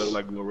girl that looked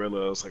like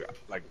Glorilla. It was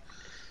like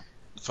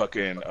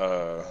fucking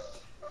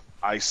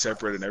eyes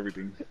separate and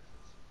everything.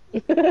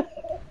 Dang. Oh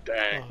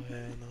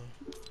man, no.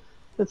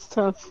 That's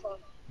tough.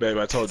 Babe,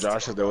 I told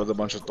Josh that there was a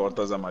bunch of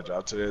tortas at my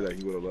job today that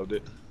he would have loved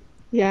it.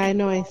 Yeah, I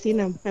know. I seen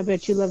them. I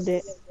bet you loved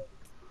it.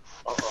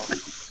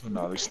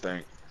 No, they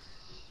stink.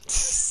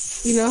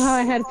 You know how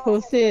I had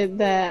posted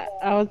that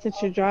I was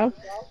at your job?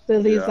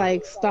 Lily's Yeah.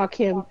 like, stalk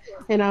him.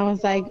 And I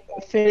was like,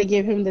 finna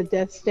give him the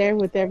death stare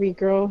with every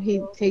girl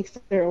he takes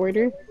their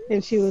order.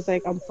 And she was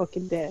like, I'm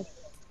fucking dead.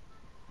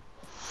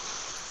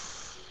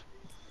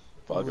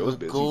 Fuck, it Oh, was the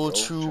busy, gold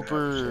bro.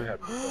 trooper. Shit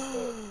had me fucked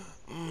up.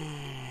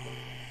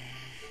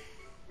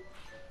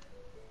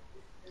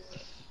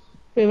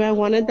 Babe, I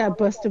wanted that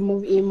bust a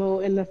move emo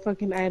in the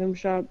fucking item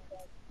shop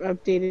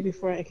updated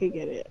before I could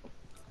get it.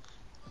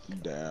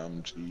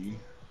 Damn, G.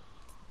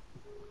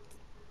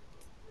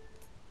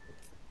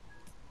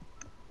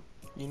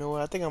 You know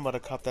what? I think I'm about to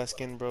cop that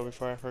skin, bro,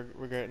 before I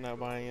regret not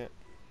buying it.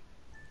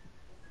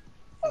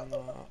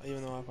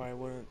 Even though I probably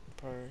wouldn't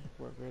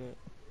regret it.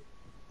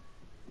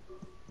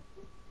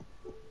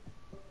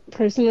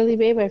 Personally,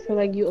 babe, I feel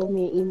like you owe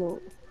me an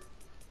emote.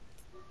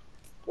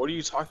 What are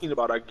you talking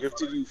about? I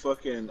gifted you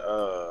fucking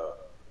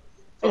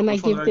And I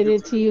which one did gifted it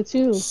gift to you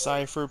too.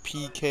 Cypher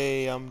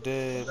PK, I'm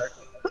dead.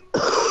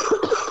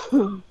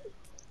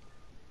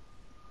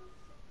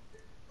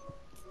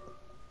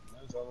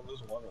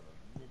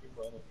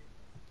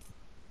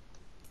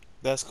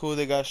 That's cool.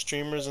 They got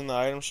streamers in the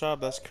item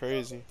shop. That's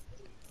crazy.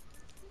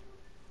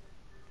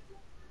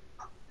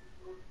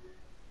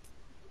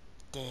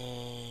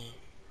 Dang.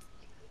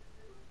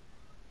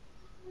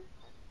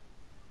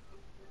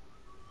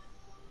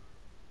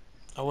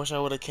 I wish I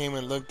would have came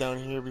and looked down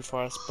here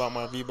before I bought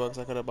my V-Bucks.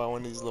 I could have bought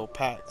one of these little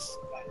packs.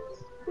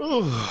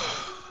 Alright,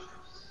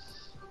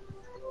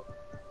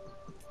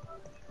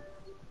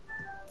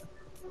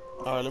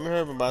 let me hurry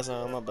up and buy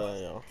some. My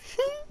bad, y'all.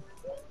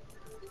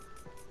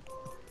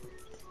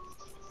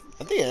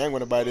 I think I am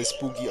gonna buy this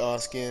spooky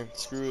skin.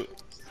 Screw it.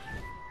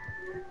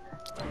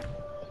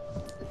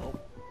 Oh.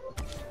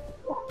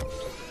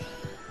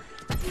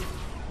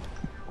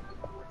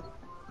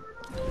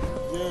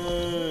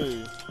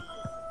 Yay!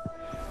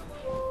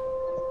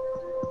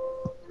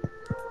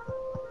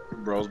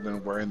 Bro's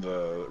been wearing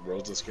the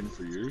Rosa skin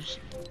for years.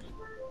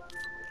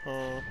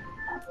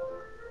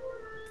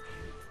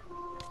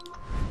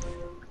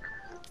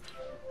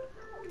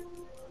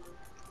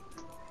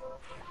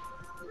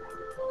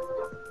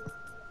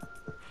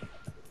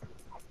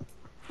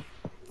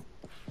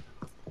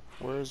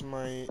 Where's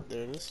my...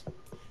 There it is.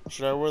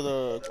 Should I wear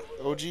the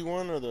OG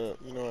one or the...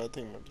 You know, I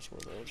think I might just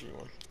wear the OG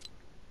one.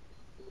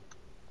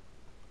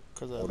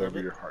 Cause I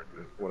Whatever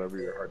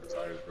your heart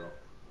desires, bro.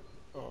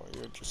 Oh,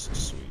 you're just so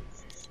sweet.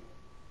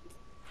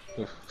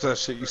 Is that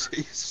shit you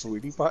say,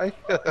 sweetie pie?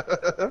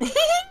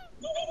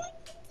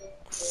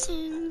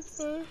 Sweetie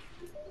pie.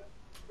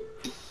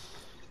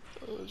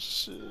 Oh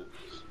shit.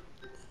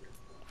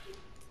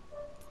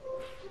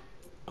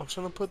 I'm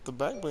trying to put the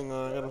back bling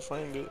on. I gotta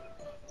find it.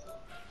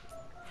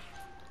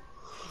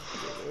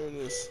 Yeah, there it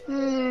is.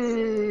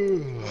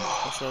 I'm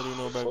sure I do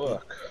know back bling.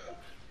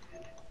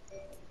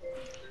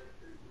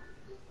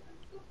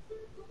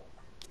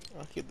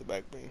 I'll keep the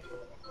back bling.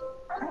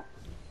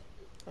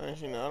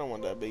 Actually, no, I don't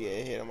want that big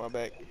ass head on my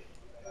back.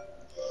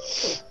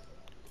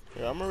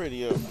 Yeah, I'm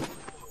already up.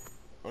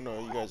 Oh no,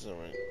 you guys are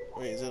right.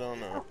 Wait, is it on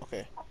now?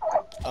 Okay.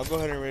 I'll go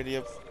ahead and ready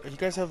up. You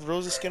guys have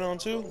Rosa skin on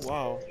too?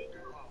 Wow.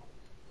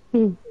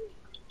 Maybe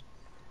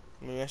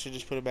I should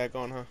just put it back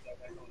on, huh?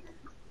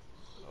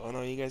 Oh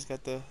no, you guys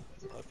got the...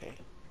 Okay.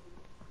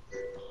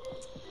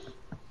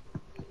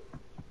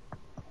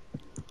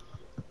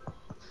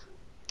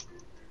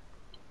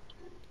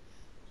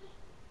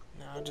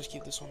 Nah, I'll just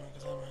keep this one on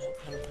because I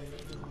haven't played it.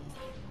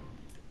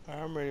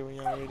 Alright, I'm ready when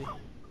y'all ready.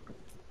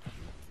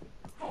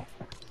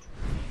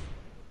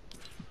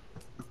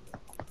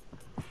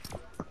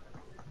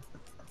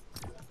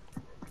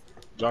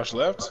 Josh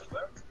left?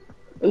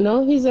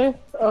 No, he's there.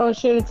 Oh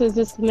shit, it says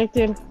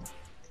disconnected.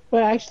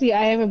 But actually,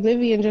 I have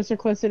Oblivion just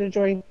requested to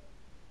join.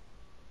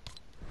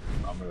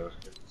 I'm gonna...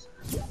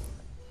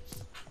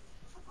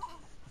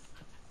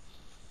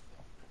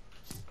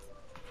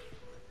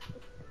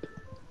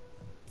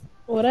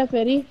 What up,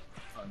 Eddie?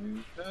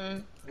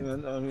 Is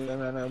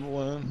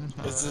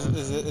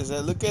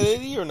that look at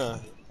Eddie or not?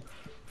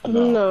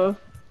 No.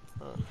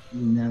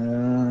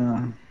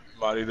 No.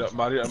 Marty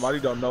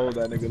don't know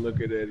that nigga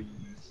look at Eddie.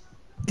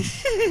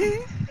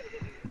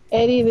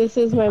 Eddie, this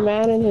is my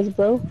man and his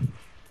bro.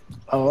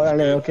 Oh,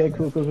 okay,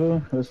 cool.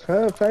 What's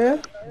up,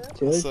 player?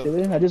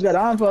 Chilling. I just got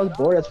on, but I was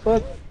bored as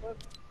fuck.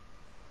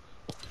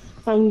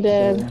 I'm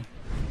dead.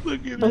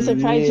 I'm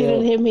surprised you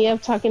didn't hit me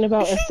up talking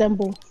about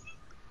Assemble.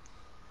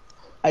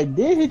 I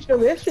did hit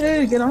you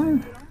yesterday. Get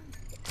on.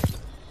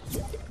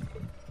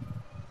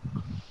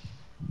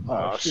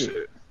 Oh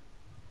shit.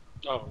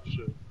 Oh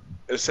shit.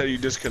 It said you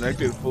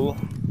disconnected, fool.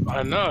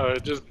 I know,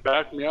 it just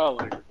backed me out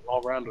like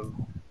all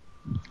random.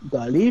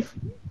 Got to leave?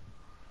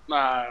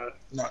 Nah.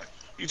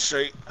 You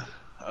straight.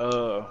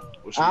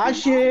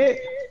 Shit.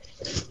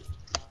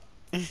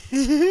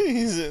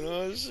 He said,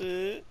 oh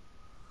shit.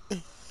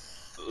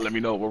 Let me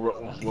know.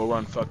 We'll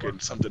run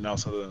fucking something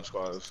else other than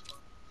squads.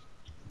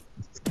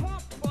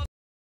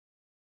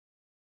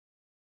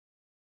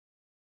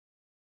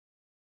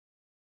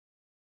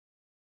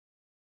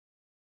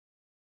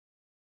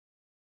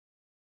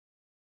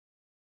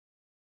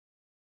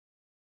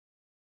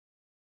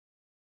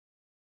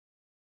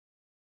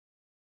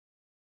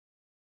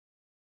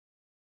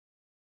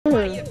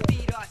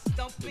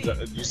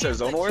 You said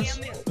Zone Wars?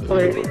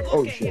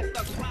 Oh shit.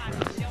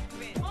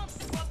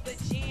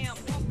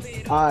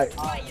 Alright,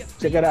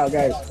 check it out,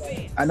 guys.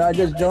 I know I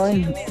just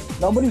joined.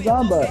 Nobody's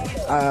on, but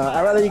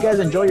I'd rather you guys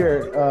enjoy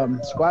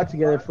your squad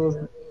together,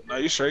 fool. No,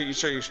 you straight.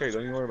 Don't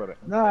even worry about it.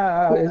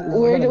 Nah,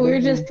 we're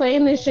just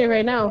playing this shit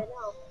right now.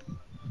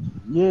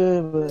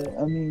 Yeah, but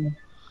I mean,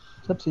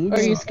 it's up to you.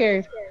 Are you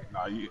scared?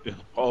 Nah, you.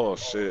 Oh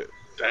shit.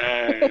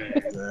 Dang.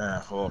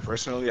 Yeah. Well,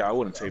 personally, I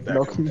wouldn't take that.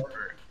 Low key.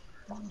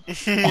 He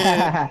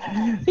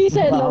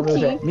said low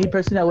key. Me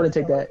personally, I wouldn't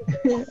take that.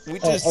 We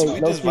just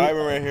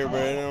vibing right here, bro.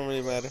 It don't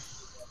really matter.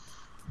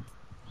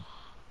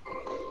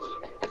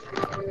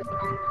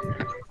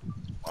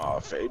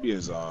 Oh,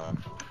 Fabian's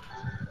on.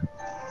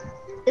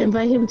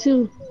 Invite him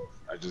too.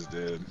 I just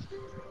did.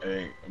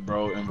 Hey,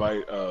 bro,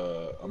 invite.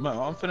 I'm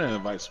finna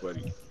invite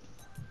Sweaty.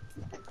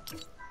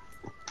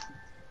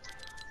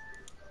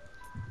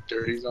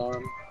 Dirty's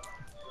on.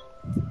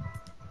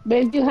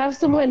 Babe, do you have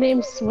someone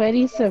named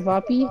Sweaty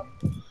Savapi?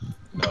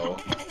 No.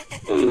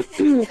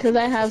 Because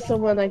I have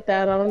someone like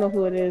that. I don't know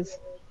who it is.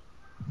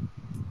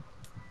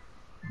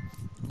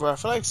 Bro, I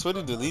feel like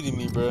Sweaty deleted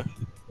me, bro.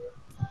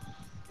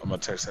 I'm gonna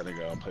text that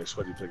nigga. I'll play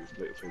Sweaty. Play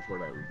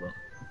Fortnite with, bro.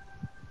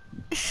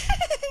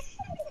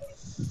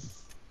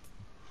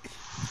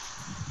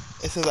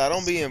 says I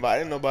don't be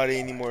inviting nobody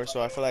anymore,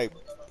 so I feel like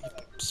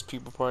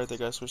people probably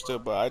think I switched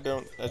up, but I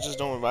don't. I just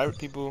don't invite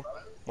people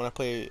when I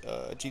play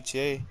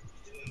GTA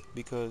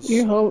because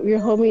Your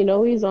homie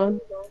know he's on.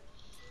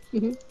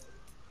 he's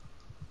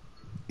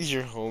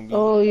your homie.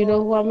 Oh, you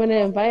know who I'm gonna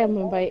invite? I'm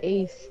gonna invite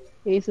Ace.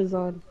 Ace is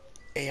on.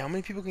 Hey, how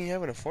many people can you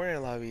have in a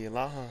Fortnite lobby? A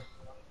lot, huh?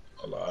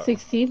 A lot.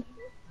 16.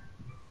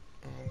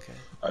 Oh, okay.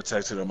 I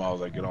texted him. I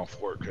was like, "Get on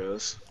Fort,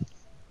 cuz."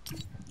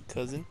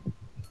 Cousin.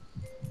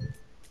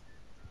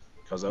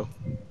 Cuzzo.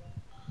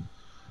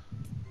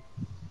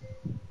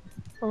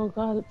 Oh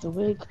God, it's a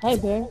wig. Hi,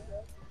 Bear.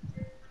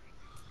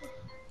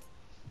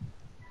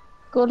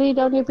 Go lay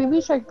down your baby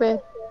shark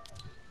bed.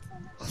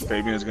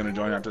 Fabian's gonna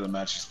join after the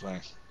match he's playing.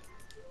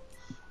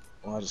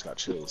 Oh, I just got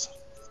chills.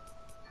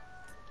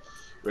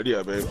 Ready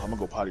up, babe. I'm gonna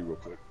go potty real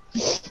quick.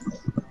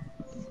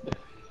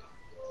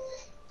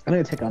 I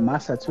need to take a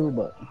masa too,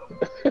 but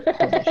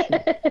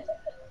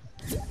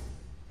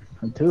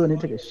I need to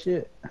take a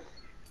shit. Are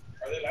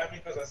they laughing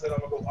because I said I'm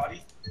gonna go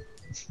potty?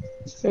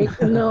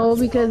 No,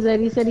 because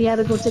Eddie said he had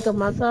to go take a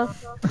masa.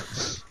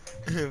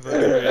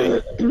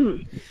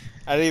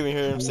 I didn't even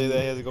hear him say that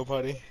he had to go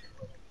potty.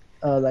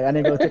 Like I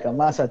need to go take a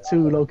masa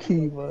too, low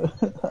key, but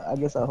I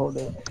guess I'll hold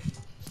it.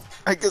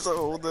 I guess I'll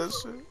hold that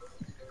shit.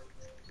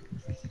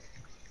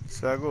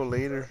 So I'll go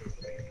later.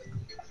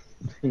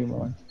 See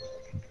on.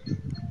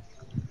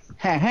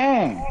 Ha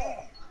ha.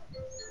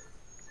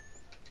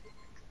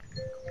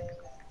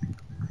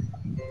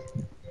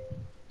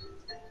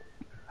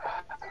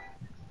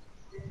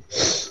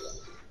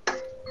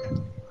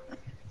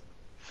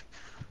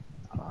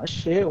 Oh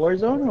shit,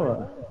 Warzone or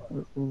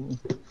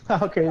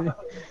what? Okay.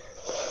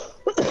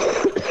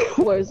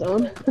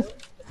 Warzone.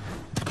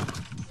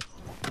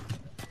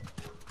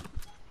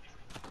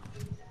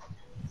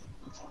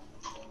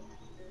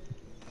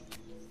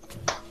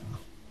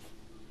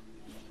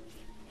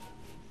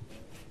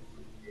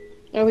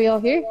 Are we all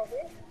here?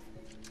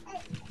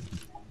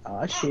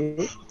 Oh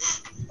shit.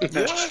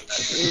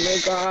 Oh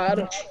my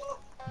God.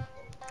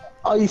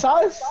 Oh, you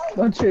saw us?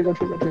 Don't trick, don't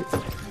trick, don't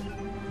trick.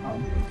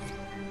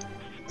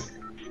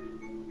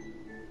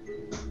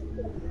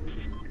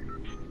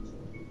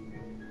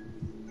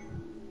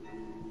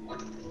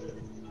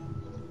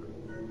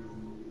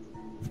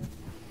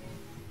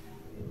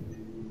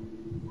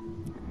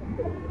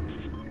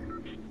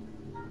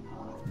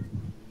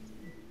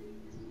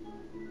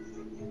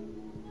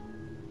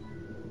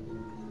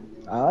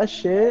 Oh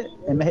shit.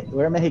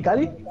 We're in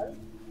Mexicali?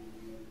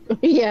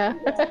 Yeah.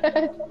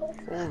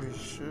 Holy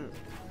shit.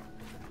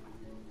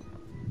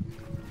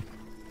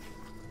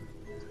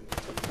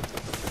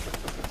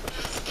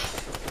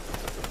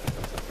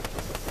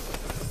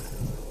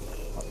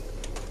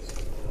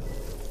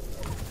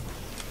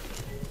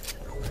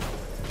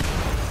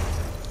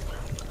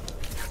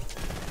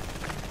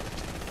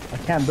 I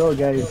can't build,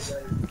 guys.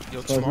 Yo, So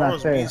it's not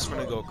tomorrow's fair. meet's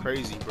gonna go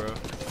crazy, bro.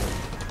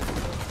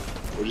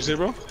 What'd you say,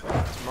 bro?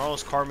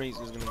 Tomorrow's car meet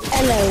is gonna go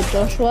Hello,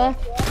 Joshua.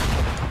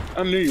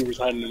 I knew you was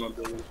hiding in my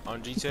building.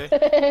 on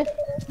GTA.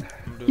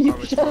 I'm doing You car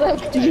meet shut tomorrow on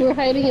up, GTA. you were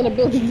hiding in a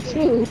building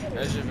too.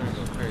 That shit gonna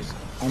go crazy.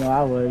 I know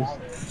I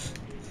was.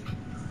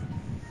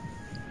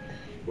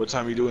 What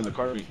time you doing the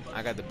car meet?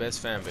 I got the best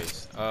fan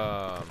base.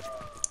 Like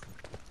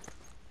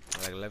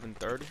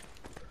 11:30.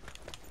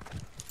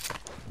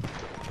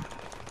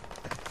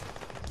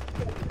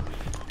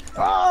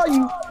 Oh,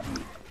 you.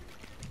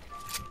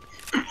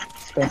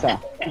 Spencer.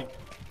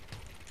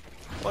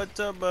 What's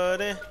up,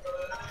 buddy?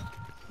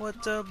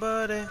 What's up,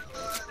 buddy?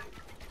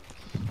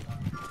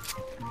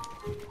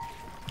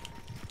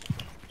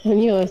 I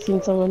knew I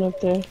seen someone up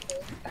there.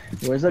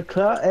 Where's the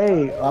club?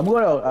 Hey, I'm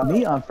going to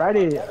meet on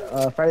Friday,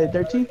 Friday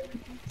 13th.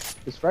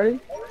 It's Friday.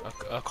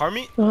 A car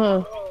meet?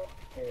 Uh-huh.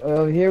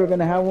 Over here, we're going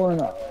to have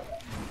one.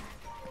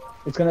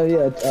 It's going to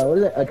be what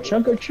is it? A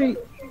trunk or treat.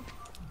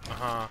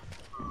 Uh-huh.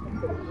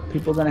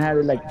 People going to have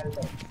it like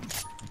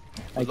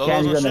Logos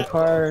candies and on their shit?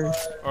 cars.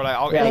 Or like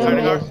all Yeah, any kind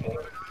of logos. car?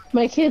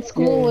 My kid's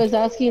school Yeah.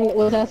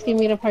 was asking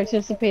me to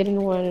participate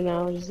in one, and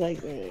I was just like,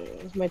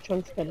 my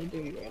trunk's kind of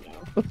dirty right now.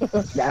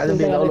 Yeah, there'll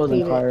be Gotta Lolos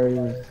clean and it. cars.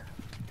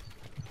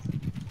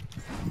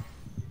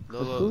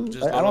 Lolo,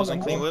 just I don't Lolos and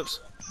know. clean whips?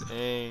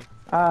 Dang.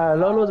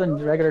 Lolos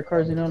and regular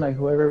cars, you know, like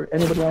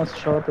anybody wants to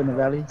show up in the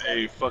valley.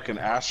 Hey, fucking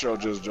Astro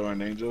just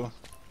joined, Angel.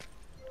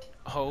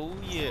 Oh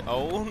yeah.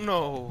 Oh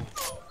no.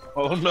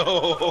 Oh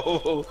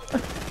no!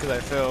 Cause I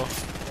fell.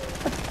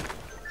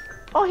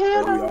 Oh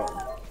hell we, no!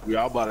 all, we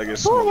all about to get Oh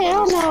smoked by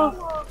hell this. no!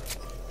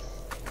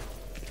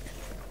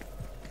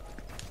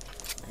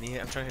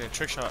 I'm trying to hit a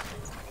trick shot.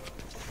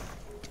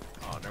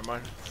 Oh, never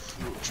mind.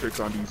 Trick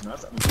on these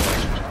nuts.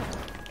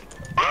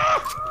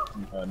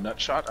 Nut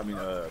shot. I mean,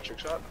 trick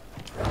shot.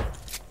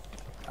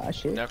 Ah,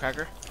 shit.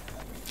 Nutcracker.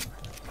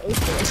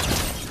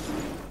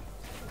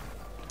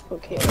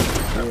 Okay.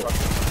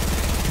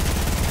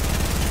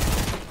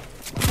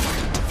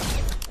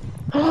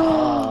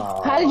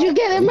 How did you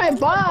get in my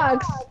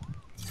box?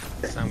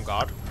 I'm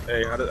God.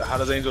 Hey, how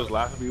does Angels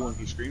laugh at me when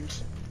he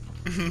screams?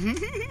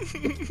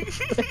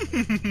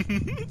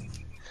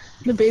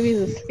 The baby's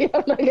asleep.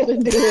 I'm not gonna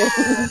do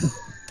it.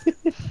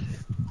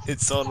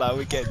 It's so loud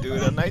we can't do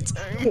it at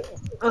nighttime.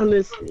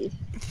 Honestly.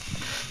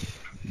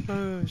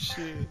 Oh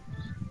shit.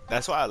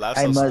 That's why I laugh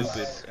I so must-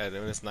 stupid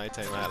when it's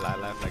nighttime. I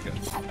laugh like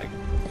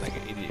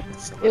an idiot.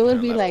 So It would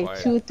I be laugh like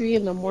quiet. 2, 3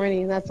 in the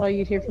morning. That's all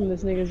you'd hear from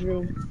this nigga's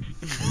room.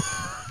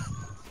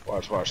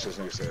 Watch this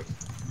nigga said.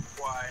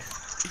 Why?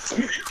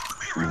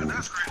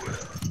 That's great.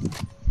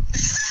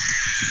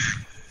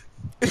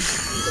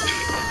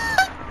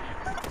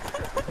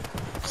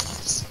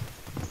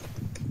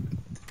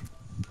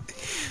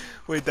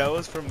 Wait, that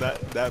was from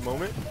that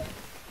moment?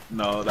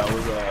 No, that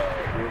was we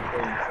were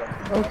playing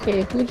something.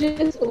 Okay, who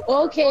just...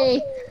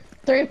 Okay.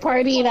 Third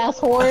party, that's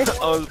whore.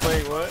 I was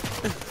playing what?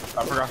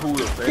 I forgot who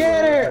we were playing.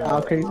 Get her! with.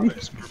 Oh, crazy. We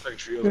were playing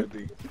trios, I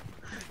think.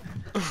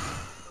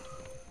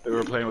 They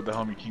were playing with the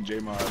homie King J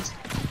mods.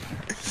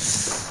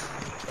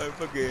 I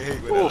fucking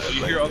hate when Oh, I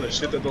you like hear all that. the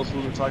shit that those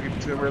fools were talking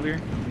to him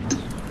earlier?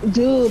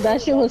 Dude,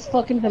 that shit was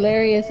fucking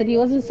hilarious, and he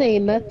wasn't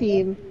saying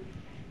nothing.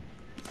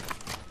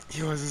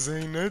 He wasn't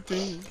saying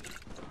nothing.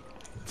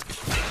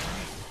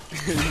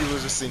 He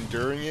was just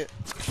enduring it.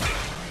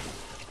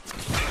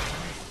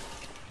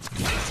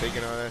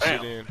 Taking all that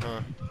shit in,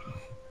 huh?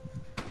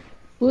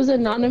 Who's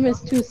Anonymous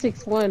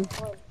 261?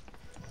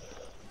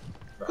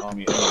 The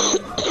homie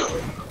MGM,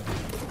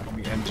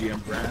 homie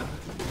MGM brand.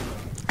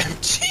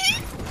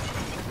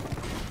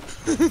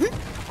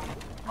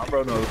 My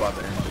bro knows about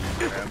the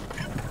MGM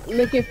brand.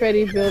 Look at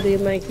Freddy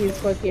building like he's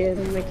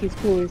fucking, like he's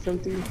cool or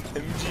something.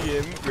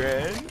 MGM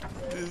Grand?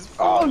 This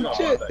Oh You know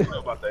shit! about that, you know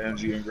about the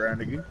MGM brand,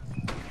 nigga.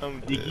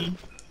 I'm Diggy.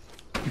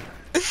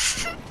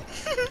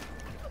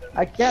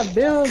 I can't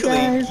build,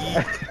 guys.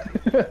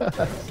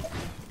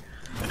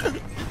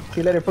 See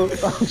you later,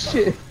 folks. Oh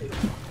shit!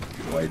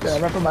 Wait, I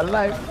run for my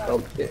life.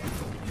 Oh shit!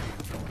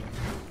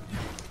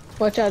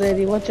 Watch out,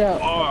 Eddie, watch out.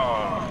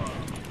 Oh,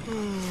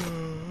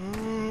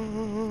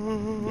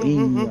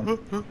 Damn.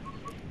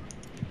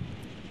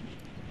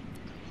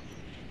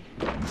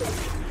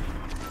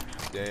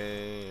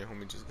 Dang,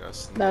 homie just got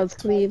sniped. That was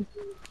clean.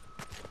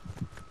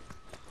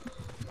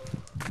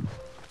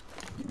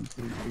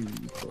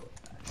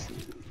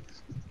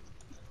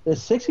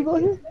 There's 6 people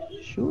here?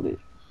 Shoot it.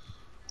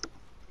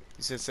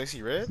 You said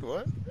sexy red?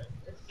 What?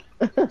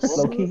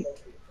 Low key.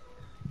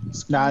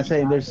 Nah, I'm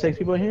saying there's 6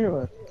 people here.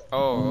 Or what?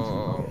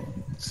 Oh,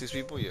 6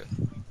 people? Yeah.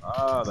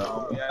 ah, the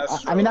homie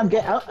ass. I mean, I'm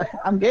gay.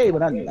 I'm gay,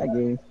 but I'm not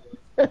gay.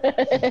 Shut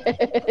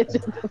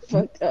the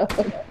fuck up.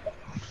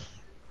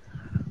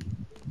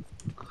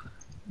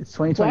 It's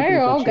 2020. Why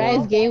are all guys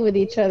chill. gay with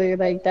each other?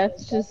 Like,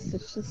 it's just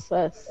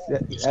us.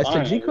 That's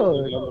the G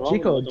code. G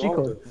code. G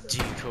code. G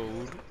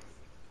code.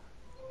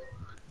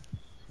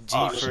 G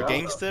Oh, for shut up.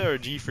 gangsta or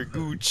G for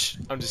gooch?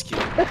 I'm just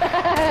kidding.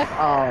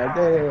 Oh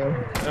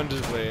damn. I'm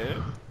just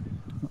playing.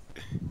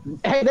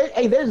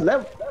 Hey, there's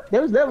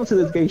level to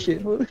this gay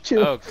shit.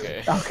 Chill.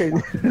 Okay. Okay.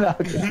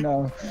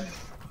 No.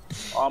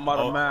 I'm out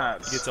Oh, of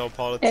mats. Gets all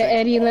politics.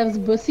 Eddie loves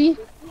bussy.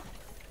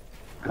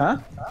 Huh?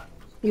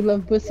 You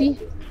love bussy?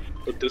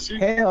 But this you?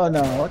 Hell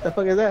no. What the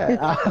fuck is that?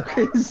 Ah,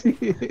 crazy.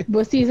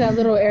 Bussy's that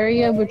little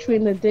area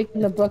between the dick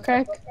and the butt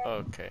crack.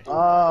 Okay.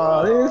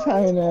 Oh, this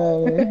kind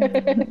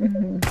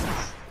of.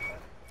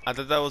 I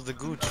thought that was the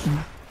gooch.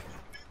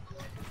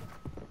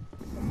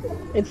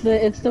 It's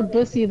the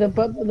bussy, the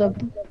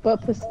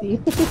butt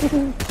pussy.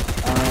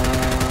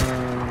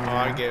 Oh,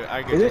 I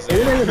get Is this.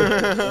 it?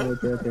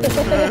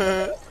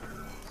 Okay.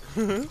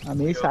 I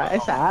mean, it's alright.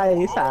 It's alright.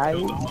 It's The alright.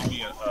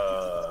 homie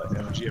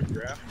MGM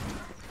brand.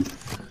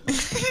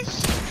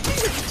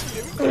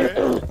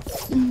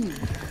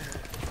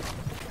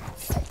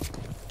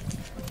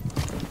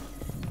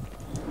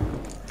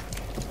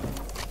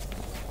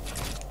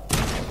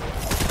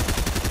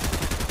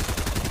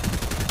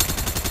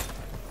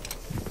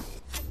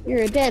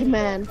 You're a dead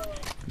man.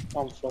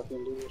 I'm fucking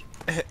losing.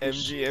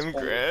 MGM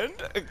Grand?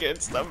 I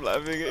can't stop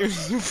laughing at you.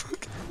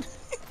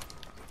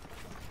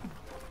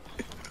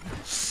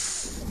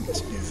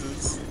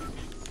 Jesus.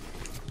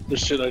 The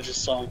shit I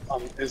just saw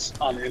is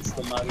on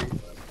Instamati.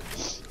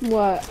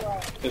 What?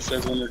 It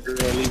says when your girl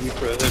leave you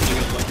for a hood,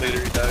 nigga, a month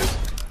later he dies.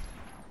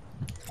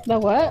 The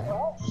what?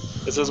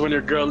 It says when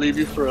your girl leave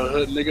you for a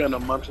hood, nigga, and a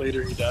month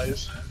later he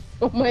dies.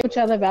 Oh my, which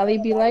other valley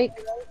be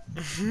like?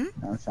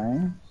 I'm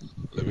saying.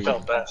 I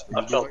felt that.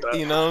 I felt that.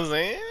 You know what I'm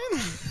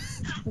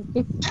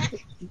saying?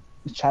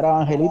 Shout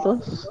out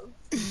Angelitos.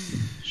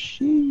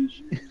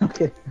 Sheesh.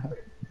 Okay.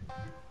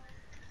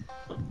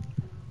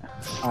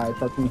 Alright,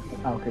 fuck me.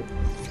 Oh, okay.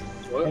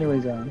 What?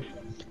 Anyways,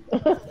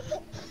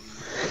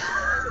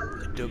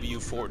 W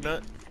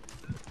Fortnite?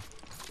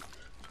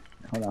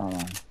 hold on.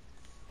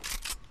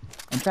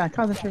 I'm trying to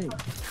concentrate.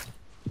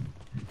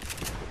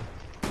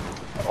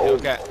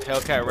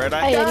 Hellcat Red Hi,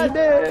 Eye? Eddie.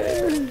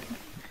 damn.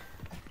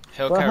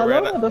 Hellcat Well, hello,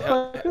 Red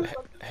motherfucker.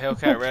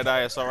 Hellcat Red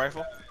Eye assault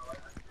rifle?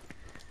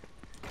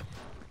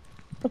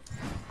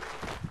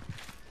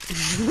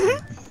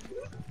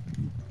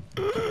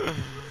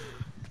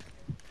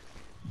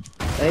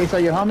 Hey, so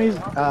your homies,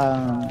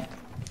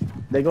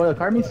 they go to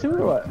car meets too,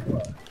 or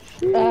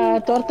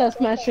what? Torta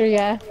Smasher,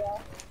 yeah.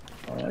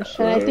 Oh, And shit.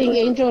 I think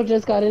Angel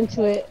just got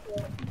into it.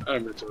 I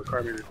haven't been to a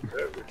car meeting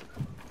forever.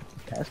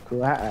 That's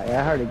cool.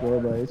 I hardly go,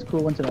 but it's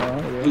cool once in a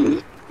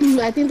while.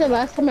 Yeah. I think the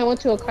last time I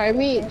went to a car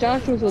meet,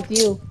 Josh was with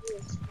you.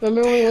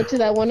 Remember when we went to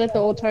that one at the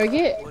old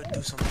Target? Would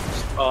do something.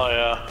 Oh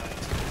yeah.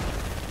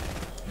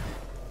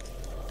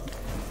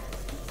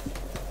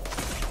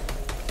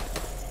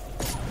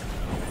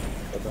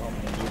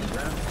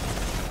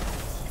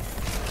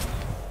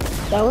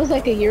 That was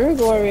like a year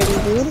ago already,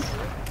 dude.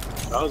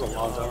 That was a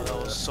long time That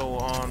ago. was so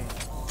on.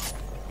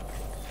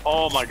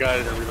 Oh my god, I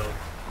didn't reload.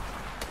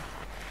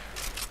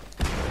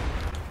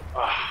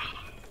 Ah.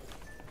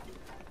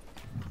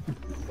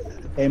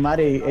 Hey,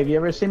 Mari, have you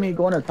ever seen me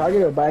going to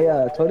Target or buy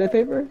toilet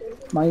paper?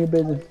 Mind your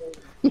business.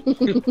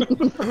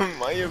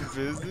 Mind your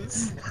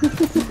business.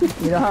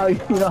 You know how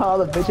all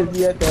the bitches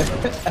be at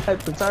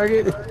the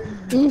Target.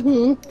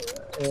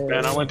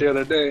 Man, I went the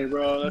other day,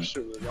 bro. That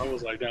shit was. I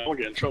was like, damn, I'm gonna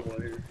get in trouble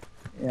in here.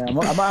 Yeah, I'm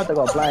about to have to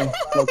go apply.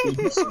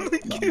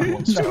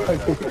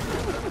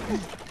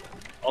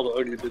 All the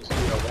ugly bitches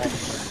that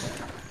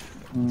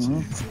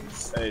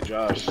want. Hey,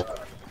 Josh.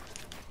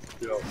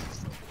 Yo.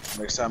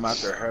 Next time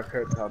after a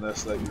haircut, tell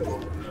us that you go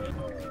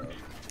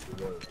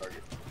to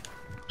Target.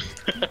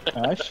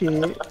 Oh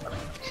shit.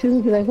 She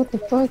was be like, what the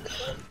fuck?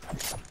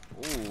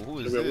 Ooh, who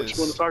is What you this?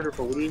 going to Target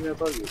for? What do you mean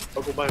Target?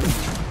 Uncle Biden.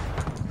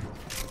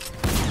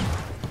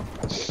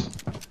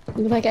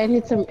 You're like, I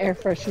need some air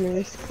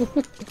fresheners.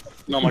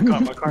 No, my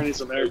car needs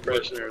some air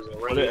fresheners.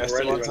 What did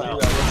Esteban Right tell now.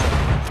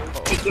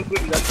 you?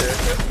 That's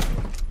it.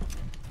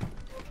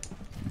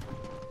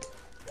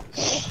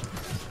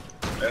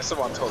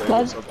 Esteban told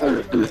him so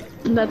bad.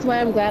 That's why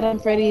I'm glad I'm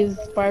Freddy's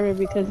barber,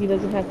 because he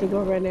doesn't have to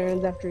go run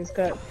errands after his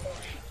cut.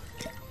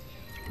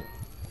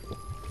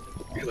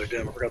 He's like,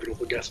 damn, I forgot to go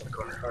put gas in the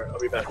car. Alright, I'll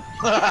be back.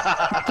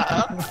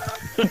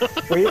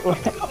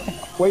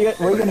 Where you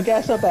gonna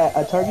gas up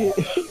at Target?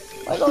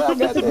 I know I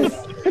got this.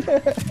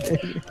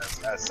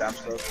 That's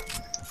Sam's Club.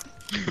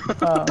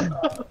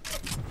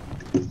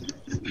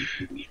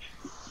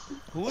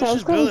 Who is Sounds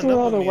just cool building where up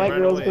all on the me white right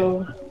girls away?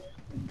 go.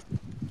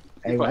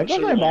 Hey, white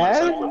girls ain't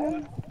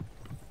bad.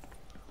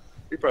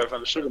 You probably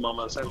found a sugar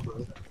mama at the same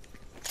place.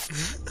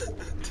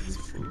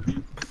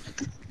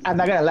 I'm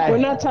not gonna lie. We're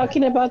not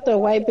talking about the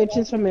white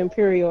bitches from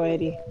Imperial,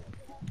 Eddie.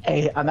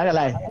 Hey, I'm not gonna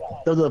lie.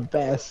 Those are the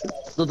best.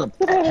 Those are the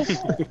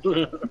best.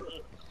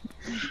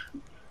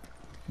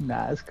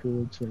 Nah, it's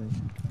cool, chilling.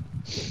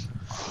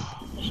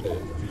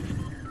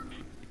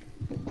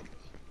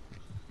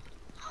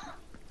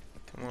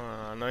 Come on,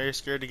 I know you're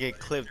scared to get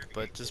clipped,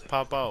 but just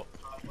pop out.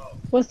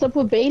 What's up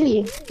with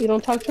Bailey? You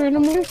don't talk to her no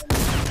more?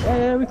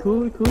 Yeah, we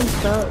cool. We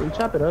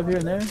chop it up here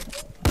and there.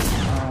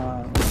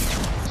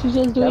 She's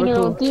just doing we're her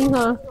own cool. thing,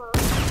 huh?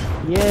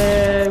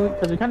 Yeah,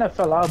 because we kind of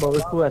fell out, but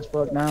we're cool as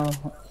fuck now.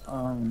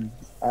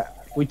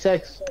 We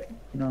text,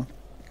 you know.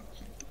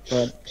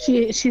 But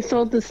She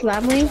sold the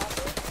slam ring?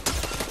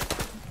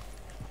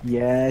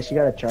 yeah, she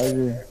got a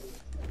charger.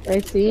 I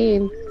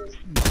seen.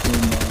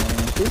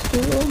 She's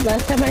cool.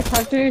 Last time I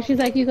talked to her, she's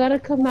like, you gotta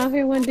come out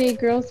here one day,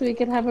 girl, so we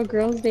can have a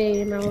girls'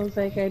 day. And I was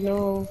like, I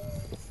know.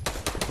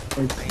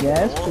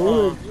 It's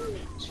cool.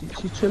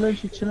 She's chilling.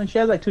 She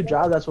has like 2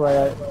 jobs, that's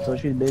why. So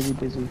she's busy.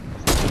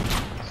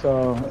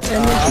 So. And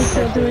then she's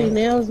still doing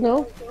nails,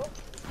 no?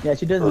 Yeah,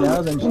 she does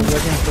nails and she's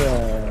working for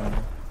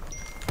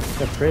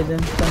the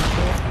prison. Some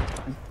shit, I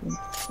think.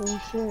 Oh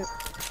shit.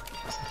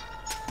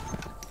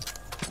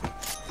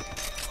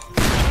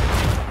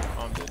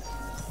 I'm dead.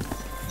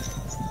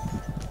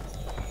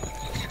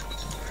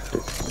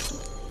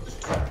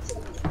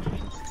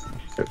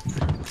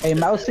 Hey,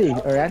 Mousy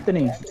or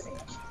Anthony.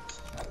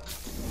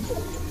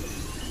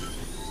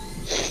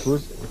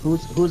 Who's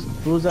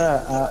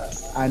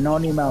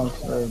anonymous?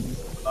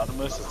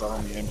 Anonymous is the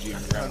only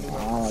MGM ground.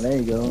 Oh, there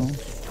you go.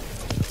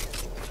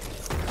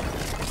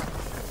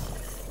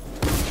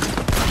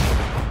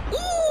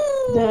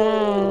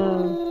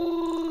 Damn.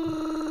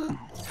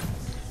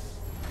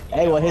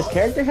 Hey, well, his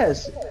character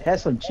has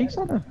some cheeks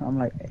on him. I'm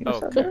like, hey,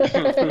 what's up?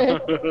 Okay.